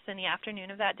health nurse in the afternoon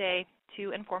of that day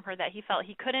to inform her that he felt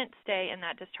he couldn't stay in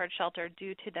that discharge shelter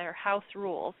due to their house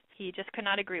rules. He just could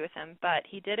not agree with him, but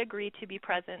he did agree to be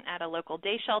present at a local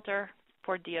day shelter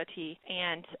for DOT,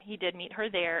 and he did meet her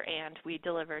there, and we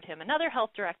delivered him another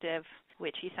health directive,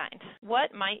 which he signed.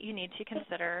 What might you need to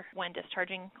consider when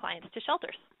discharging clients to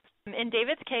shelters? In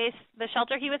David's case, the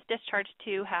shelter he was discharged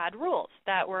to had rules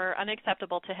that were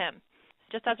unacceptable to him.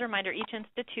 Just as a reminder, each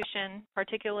institution,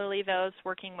 particularly those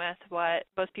working with what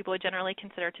most people would generally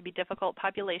consider to be difficult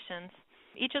populations,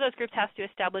 each of those groups has to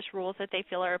establish rules that they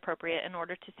feel are appropriate in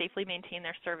order to safely maintain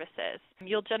their services.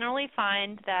 You'll generally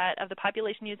find that of the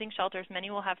population using shelters,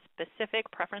 many will have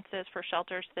specific preferences for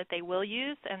shelters that they will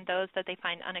use and those that they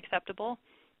find unacceptable.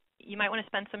 You might want to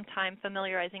spend some time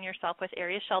familiarizing yourself with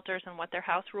area shelters and what their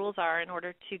house rules are in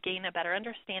order to gain a better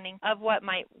understanding of what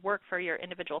might work for your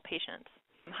individual patients.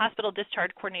 Hospital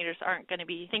discharge coordinators aren't going to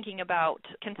be thinking about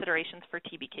considerations for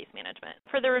TB case management.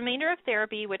 For the remainder of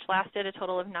therapy, which lasted a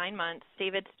total of 9 months,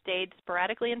 David stayed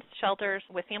sporadically in shelters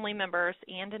with family members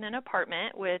and in an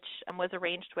apartment, which was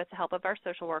arranged with the help of our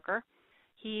social worker.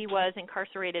 He was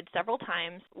incarcerated several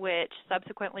times, which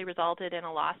subsequently resulted in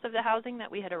a loss of the housing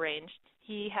that we had arranged.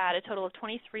 He had a total of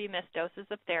 23 missed doses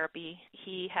of therapy.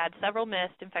 He had several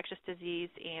missed infectious disease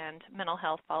and mental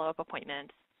health follow-up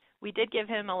appointments. We did give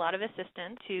him a lot of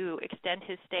assistance to extend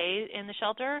his stay in the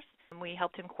shelters. We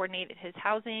helped him coordinate his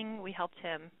housing. We helped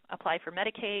him apply for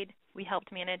Medicaid. We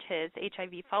helped manage his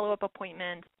HIV follow-up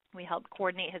appointments. We helped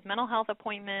coordinate his mental health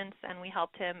appointments, and we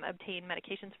helped him obtain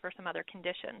medications for some other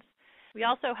conditions. We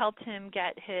also helped him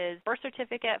get his birth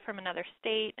certificate from another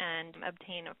state and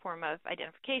obtain a form of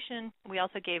identification. We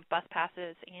also gave bus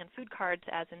passes and food cards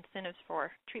as incentives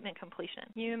for treatment completion.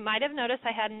 You might have noticed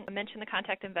I hadn't mentioned the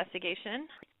contact investigation.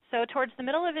 So towards the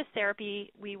middle of his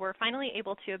therapy, we were finally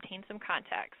able to obtain some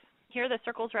contacts. Here the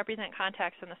circles represent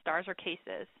contacts and the stars are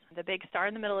cases. The big star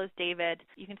in the middle is David.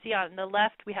 You can see on the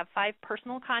left we have 5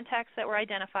 personal contacts that were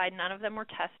identified. None of them were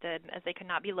tested as they could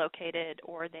not be located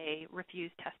or they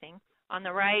refused testing. On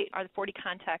the right are the 40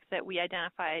 contacts that we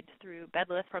identified through bed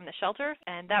lists from the shelter,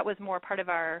 and that was more part of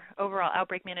our overall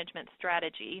outbreak management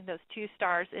strategy. Those 2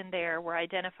 stars in there were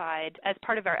identified as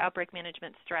part of our outbreak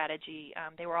management strategy.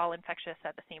 They were all infectious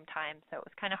at the same time, so it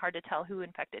was kind of hard to tell who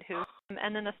infected who.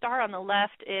 And then the star on the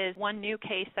left is one new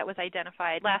case that was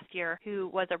identified last year who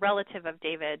was a relative of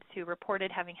David's who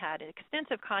reported having had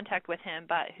extensive contact with him,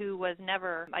 but who was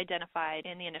never identified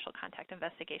in the initial contact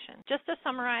investigation. Just to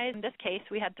summarize, in this case,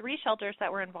 we had 3 shelters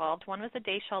that were involved. One was a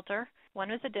day shelter,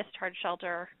 one was a discharge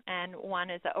shelter, and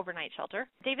one is an overnight shelter.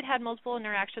 David had multiple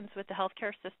interactions with the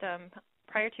healthcare system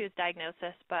prior to his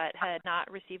diagnosis, but had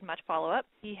not received much follow-up.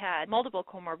 He had multiple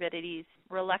comorbidities,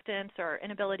 reluctance or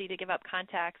inability to give up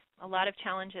contacts, a lot of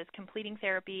challenges completing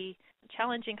therapy,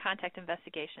 challenging contact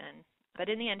investigation, but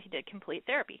in the end he did complete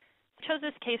therapy. I chose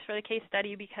this case for the case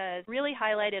study because it really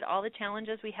highlighted all the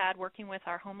challenges we had working with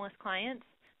our homeless clients.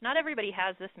 Not everybody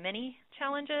has this many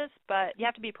challenges, but you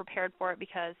have to be prepared for it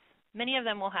because many of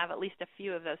them will have at least a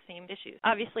few of those same issues.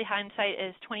 Obviously, hindsight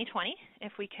is 20/20.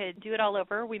 If we could do it all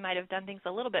over, we might have done things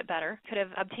a little bit better. Could have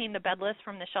obtained the bed list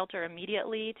from the shelter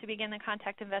immediately to begin the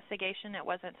contact investigation. It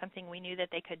wasn't something we knew that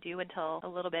they could do until a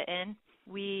little bit in.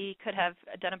 We could have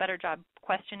done a better job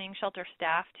questioning shelter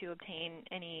staff to obtain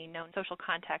any known social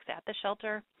contacts at the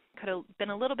shelter. Could have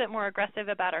been a little bit more aggressive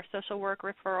about our social work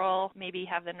referral, maybe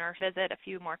have the nurse visit a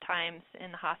few more times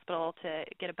in the hospital to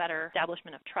get a better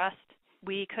establishment of trust.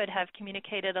 We could have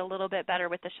communicated a little bit better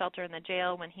with the shelter and the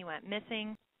jail when he went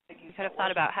missing. We could have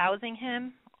thought about housing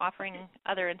him, offering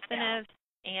other incentives,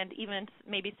 and even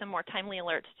maybe some more timely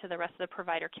alerts to the rest of the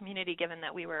provider community given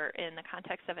that we were in the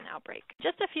context of an outbreak.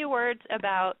 Just a few words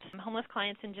about homeless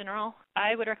clients in general.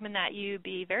 I would recommend that you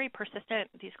be very persistent.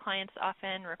 These clients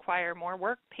often require more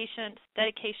work, patience,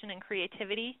 dedication, and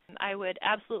creativity. I would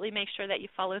absolutely make sure that you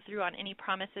follow through on any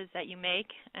promises that you make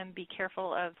and be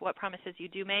careful of what promises you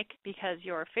do make because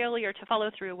your failure to follow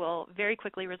through will very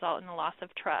quickly result in a loss of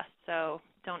trust. So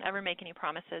don't ever make any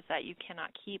promises that you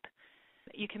cannot keep.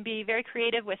 You can be very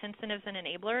creative with incentives and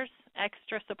enablers.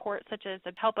 Extra support such as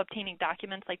help obtaining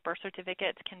documents like birth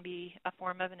certificates can be a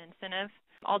form of an incentive.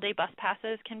 All-day bus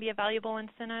passes can be a valuable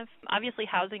incentive. Obviously,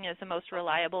 housing is the most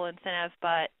reliable incentive,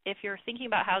 but if you're thinking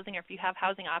about housing or if you have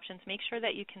housing options, make sure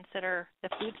that you consider the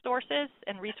food sources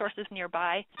and resources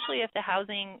nearby, especially if the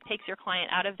housing takes your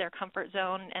client out of their comfort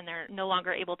zone and they're no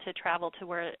longer able to travel to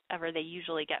wherever they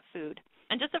usually get food.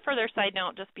 And just a further side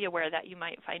note, just be aware that you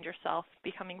might find yourself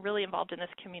becoming really involved in this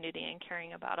community and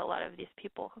caring about a lot of these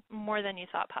people more than you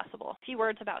thought possible. A few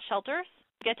words about shelters.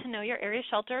 Get to know your area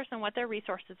shelters and what their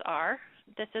resources are.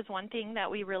 This is one thing that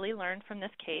we really learned from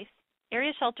this case.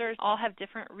 Area shelters all have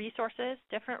different resources,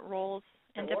 different roles,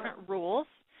 and different rules.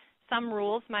 Some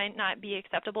rules might not be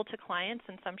acceptable to clients,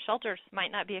 and some shelters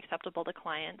might not be acceptable to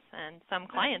clients, and some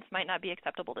clients might not be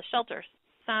acceptable to shelters.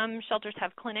 Some shelters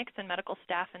have clinics and medical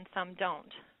staff, and some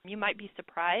don't. You might be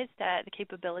surprised at the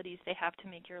capabilities they have to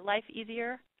make your life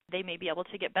easier. They may be able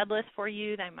to get bed lists for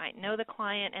you. They might know the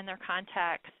client and their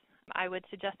contacts. I would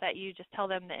suggest that you just tell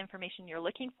them the information you're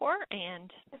looking for,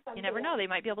 and you never know, they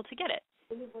might be able to get it.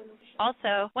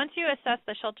 Also, once you assess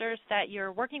the shelters that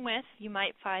you're working with, you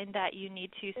might find that you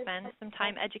need to spend some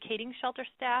time educating shelter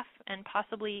staff and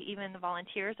possibly even the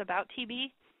volunteers about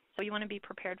TB, so you want to be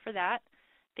prepared for that.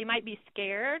 They might be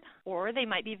scared, or they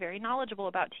might be very knowledgeable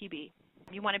about TB.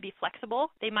 You want to be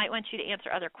flexible. They might want you to answer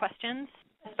other questions,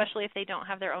 especially if they don't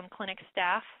have their own clinic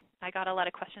staff. I got a lot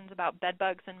of questions about bed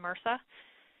bugs and MRSA.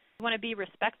 You want to be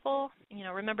respectful.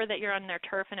 Remember that you're on their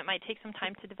turf, and it might take some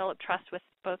time to develop trust with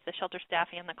both the shelter staff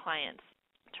and the clients.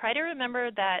 Try to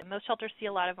remember that most shelters see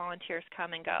a lot of volunteers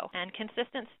come and go, and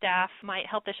consistent staff might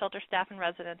help the shelter staff and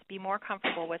residents be more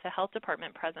comfortable with a health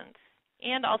department presence.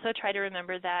 And also try to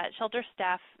remember that shelter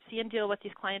staff see and deal with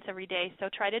these clients every day, so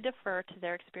try to defer to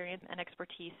their experience and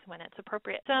expertise when it's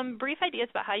appropriate. Some brief ideas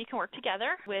about how you can work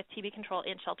together with TB control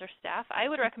and shelter staff. I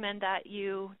would recommend that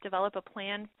you develop a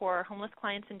plan for homeless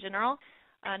clients in general,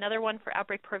 another one for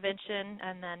outbreak prevention,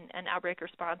 and then an outbreak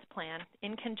response plan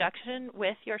in conjunction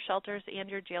with your shelters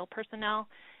and your jail personnel.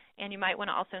 And you might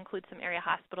want to also include some area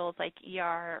hospitals like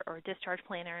ER or discharge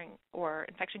planning or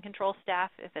infection control staff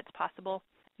if it's possible.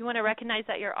 You want to recognize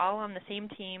that you're all on the same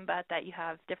team, but that you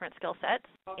have different skill sets,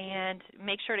 and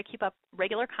make sure to keep up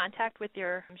regular contact with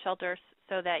your shelters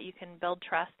so that you can build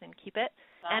trust and keep it.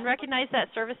 And recognize that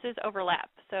services overlap,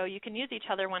 so you can use each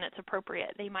other when it's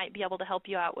appropriate. They might be able to help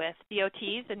you out with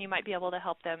DOTs, and you might be able to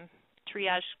help them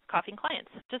triage coughing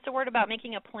clients. Just a word about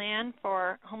making a plan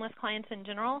for homeless clients in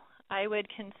general. I would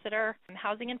consider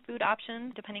housing and food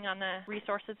options depending on the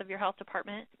resources of your health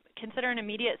department. Consider an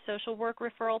immediate social work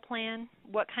referral plan,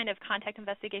 what kind of contact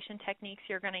investigation techniques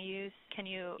you're going to use. Can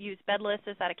you use bed lists?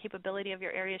 Is that a capability of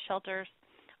your area shelters?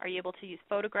 Are you able to use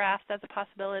photographs as a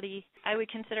possibility? I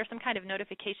would consider some kind of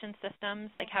notification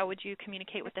systems, like how would you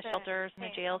communicate with the shelters and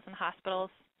the jails and hospitals?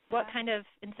 What kind of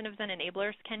incentives and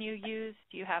enablers can you use?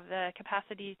 Do you have the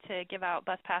capacity to give out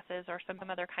bus passes or some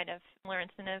other kind of similar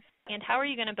incentive? And how are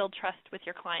you going to build trust with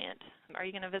your client? Are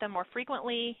you going to visit them more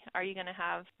frequently? Are you going to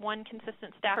have one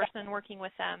consistent staff person working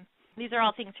with them? These are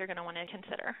all things you're going to want to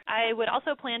consider. I would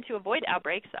also plan to avoid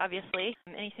outbreaks, obviously.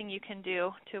 Anything you can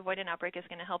do to avoid an outbreak is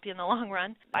going to help you in the long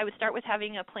run. I would start with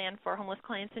having a plan for homeless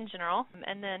clients in general,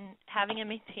 and then having and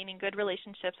maintaining good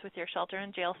relationships with your shelter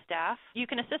and jail staff. You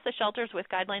can assist the shelters with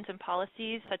guidelines and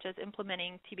policies, such as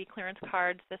implementing TB clearance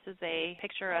cards. This is a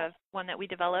picture of one that we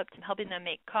developed, and helping them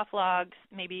make cough logs.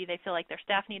 Maybe they feel like their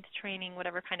staff needs training,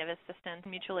 whatever kind of assistance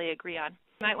mutually agree on.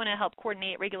 You might want to help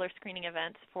coordinate regular screening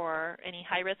events for any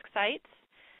high-risk sites,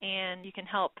 and you can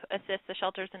help assist the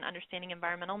shelters in understanding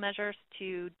environmental measures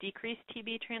to decrease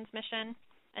TB transmission.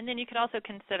 And then you could also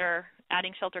consider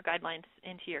adding shelter guidelines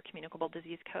into your communicable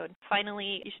disease code.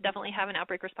 Finally, you should definitely have an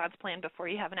outbreak response plan before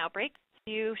you have an outbreak.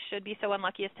 You should be so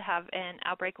unlucky as to have an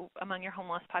outbreak among your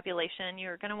homeless population.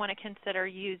 You're going to want to consider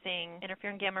using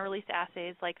interferon gamma release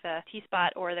assays like the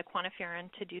T-spot or the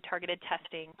quantiferin to do targeted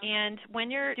testing. And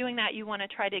when you're doing that, you want to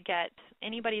try to get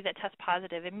anybody that tests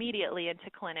positive immediately into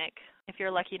clinic, if you're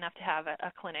lucky enough to have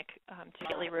a clinic to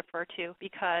immediately refer to,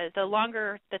 because the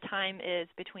longer the time is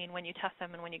between when you test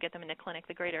them and when you get them into clinic,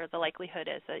 the greater the likelihood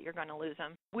is that you're going to lose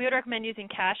them. We would recommend using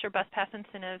cash or bus pass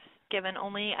incentives given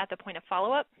only at the point of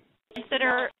follow-up.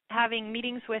 Consider having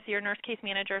meetings with your nurse case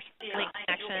managers for link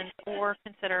connections, or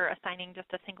consider assigning just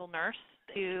a single nurse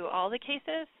to all the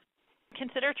cases.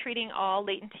 Consider treating all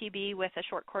latent TB with a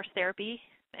short course therapy,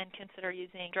 and consider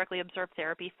using directly observed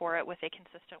therapy for it with a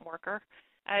consistent worker.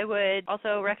 I would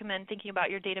also recommend thinking about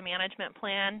your data management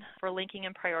plan for linking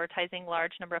and prioritizing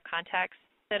large number of contacts.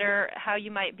 Consider how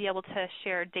you might be able to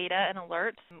share data and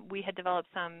alerts. We had developed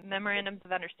some memorandums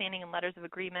of understanding and letters of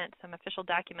agreement, some official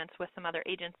documents with some other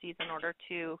agencies in order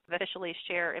to officially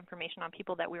share information on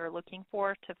people that we were looking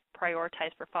for to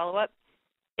prioritize for follow-up.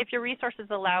 If your resources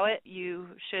allow it, you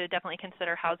should definitely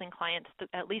consider housing clients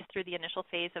at least through the initial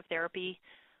phase of therapy,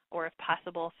 or if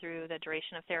possible through the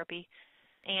duration of therapy.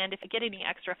 And if you get any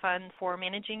extra funds for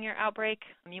managing your outbreak,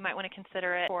 you might want to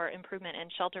consider it for improvement in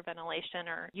shelter ventilation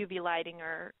or UV lighting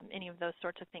or any of those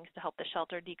sorts of things to help the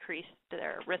shelter decrease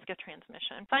their risk of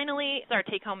transmission. Finally, our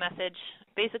take-home message.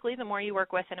 Basically, the more you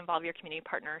work with and involve your community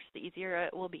partners, the easier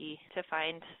it will be to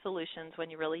find solutions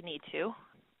when you really need to.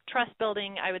 Trust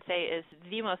building, I would say, is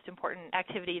the most important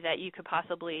activity that you could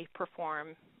possibly perform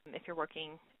if you're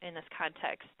working in this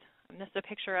context. This is a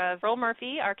picture of Earl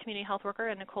Murphy, our community health worker,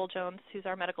 and Nicole Jones, who's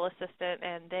our medical assistant,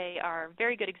 and they are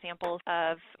very good examples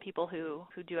of people who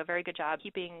do a very good job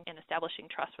keeping and establishing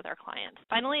trust with our clients.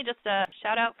 Finally, just a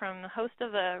shout out from the host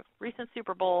of the recent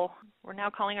Super Bowl. We're now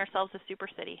calling ourselves a Super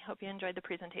City. Hope you enjoyed the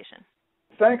presentation.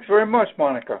 Thanks very much,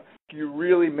 Monica. You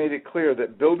really made it clear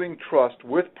that building trust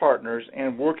with partners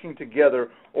and working together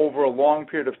over a long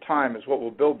period of time is what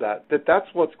will build that's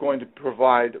what's going to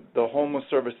provide the homeless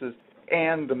services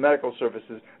and the medical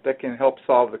services that can help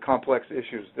solve the complex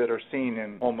issues that are seen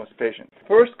in homeless patients.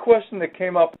 First question that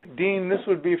came up, Dean, this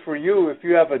would be for you, if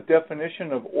you have a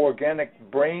definition of organic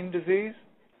brain disease.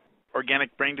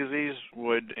 Organic brain disease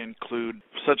would include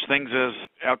such things as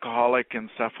alcoholic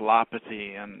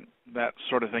encephalopathy and that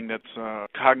sort of thing that's a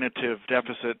cognitive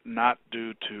deficit not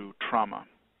due to trauma.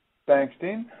 Thanks,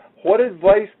 Dean. What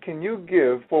advice can you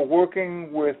give for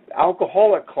working with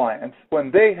alcoholic clients when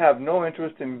they have no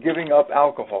interest in giving up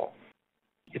alcohol?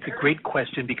 It's a great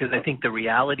question, because I think the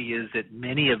reality is that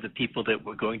many of the people that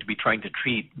we're going to be trying to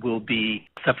treat will be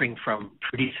suffering from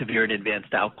pretty severe and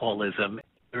advanced alcoholism.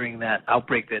 During that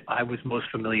outbreak that I was most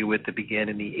familiar with that began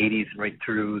in the 80s and right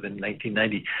through the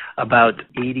 1990s, about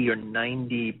 80 or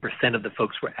 90% of the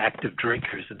folks were active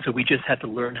drinkers. And so we just had to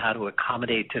learn how to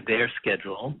accommodate to their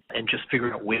schedule and just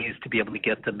figure out ways to be able to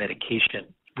get the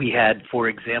medication. We had, for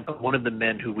example, one of the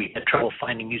men who we had trouble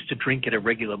finding used to drink at a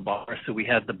regular bar, so we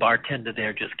had the bartender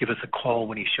there just give us a call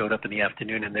when he showed up in the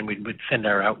afternoon, and then we would send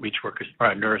our outreach workers or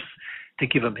our nurse to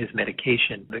give him his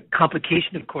medication. The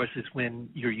complication, of course, is when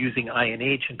you're using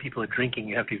INH and people are drinking,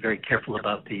 you have to be very careful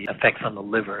about the effects on the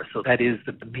liver. So that is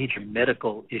the major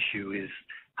medical issue, is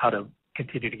how to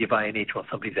continue to give INH while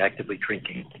somebody's actively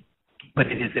drinking. But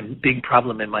it is a big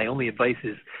problem, and my only advice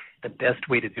is The best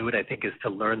way to do it, I think, is to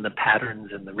learn the patterns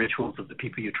and the rituals of the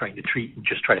people you're trying to treat and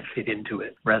just try to fit into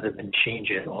it rather than change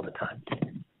it all the time.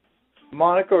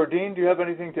 Monica or Dean, do you have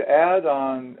anything to add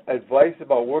on advice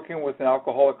about working with an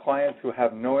alcoholic client who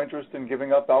have no interest in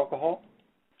giving up alcohol?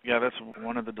 Yeah, that's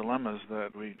one of the dilemmas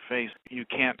that we face. You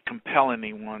can't compel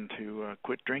anyone to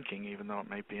quit drinking, even though it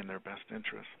might be in their best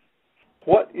interest.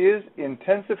 What is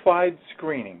intensified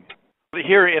screening?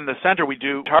 Here in the center, we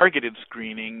do targeted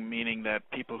screening, meaning that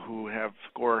people who have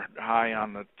scored high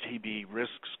on the TB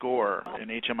risk score in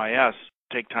HMIS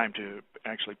take time to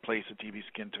actually place a TB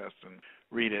skin test and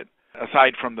read it,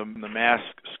 aside from the mass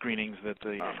screenings that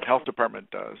the health department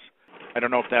does. I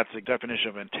don't know if that's the definition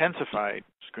of intensified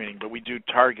screening, but we do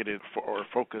targeted or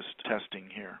focused testing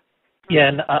here. Yeah,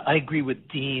 and I agree with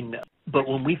Dean. But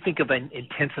when we think of an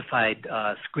intensified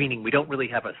screening, we don't really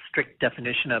have a strict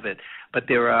definition of it. But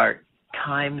there are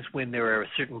times when there are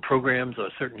certain programs or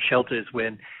certain shelters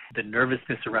when the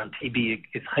nervousness around TB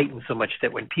is heightened so much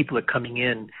that when people are coming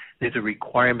in, there's a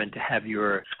requirement to have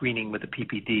your screening with a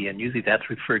PPD, and usually that's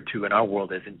referred to in our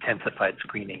world as intensified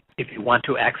screening. If you want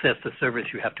to access the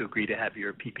service, you have to agree to have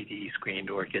your PPD screened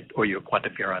or your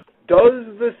quantiferon.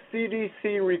 Does the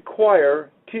CDC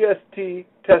require TST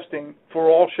testing for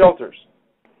all shelters?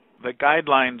 The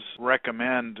guidelines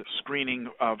recommend screening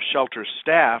of shelter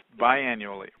staff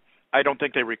biannually. I don't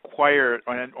think they require it.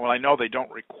 Well, I know they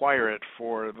don't require it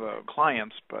for the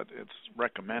clients, but it's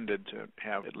recommended to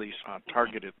have at least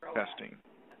targeted testing.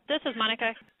 This is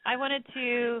Monica. I wanted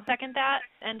to second that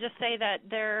and just say that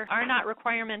there are not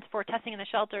requirements for testing in the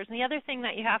shelters. And the other thing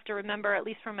that you have to remember, at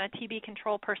least from a TB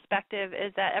control perspective,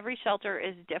 is that every shelter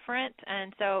is different.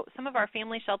 And so some of our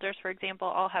family shelters, for example,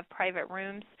 all have private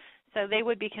rooms. So they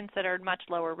would be considered much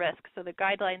lower risk. So the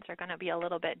guidelines are going to be a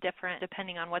little bit different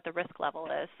depending on what the risk level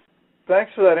is.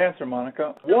 Thanks for that answer,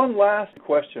 Monica. One last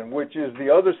question, which is the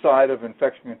other side of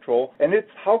infection control, and it's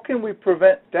how can we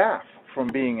prevent staff from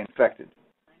being infected?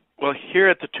 Well, here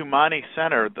at the Tumani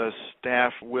Center, the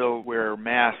staff will wear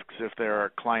masks if there are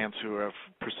clients who have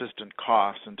persistent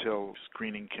coughs until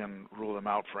screening can rule them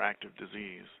out for active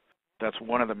disease. That's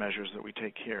one of the measures that we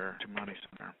take here at Tumani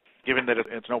Center. Given that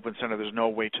it's an open center, there's no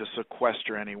way to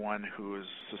sequester anyone who is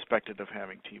suspected of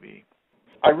having TB.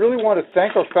 I really want to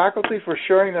thank our faculty for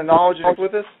sharing their knowledge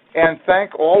with us, and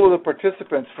thank all of the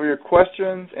participants for your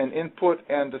questions and input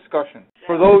and discussion.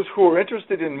 For those who are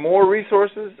interested in more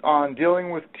resources on dealing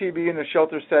with TB in a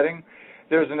shelter setting,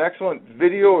 there's an excellent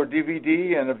video or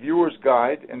DVD and a viewer's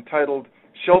guide entitled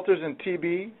Shelters and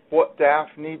TB, What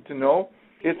Staff Need to Know.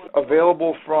 It's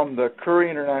available from the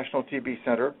Curry International TB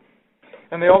Center.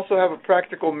 And they also have a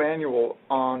practical manual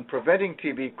on preventing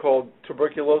TB called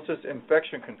Tuberculosis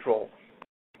Infection Control.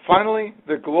 Finally,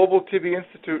 the Global TB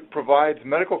Institute provides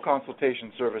medical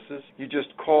consultation services. You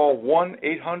just call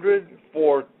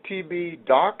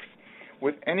 1-800-4TB-DOCS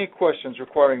with any questions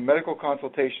requiring medical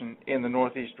consultation in the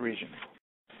Northeast region.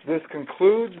 This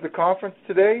concludes the conference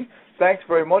today. Thanks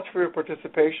very much for your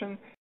participation.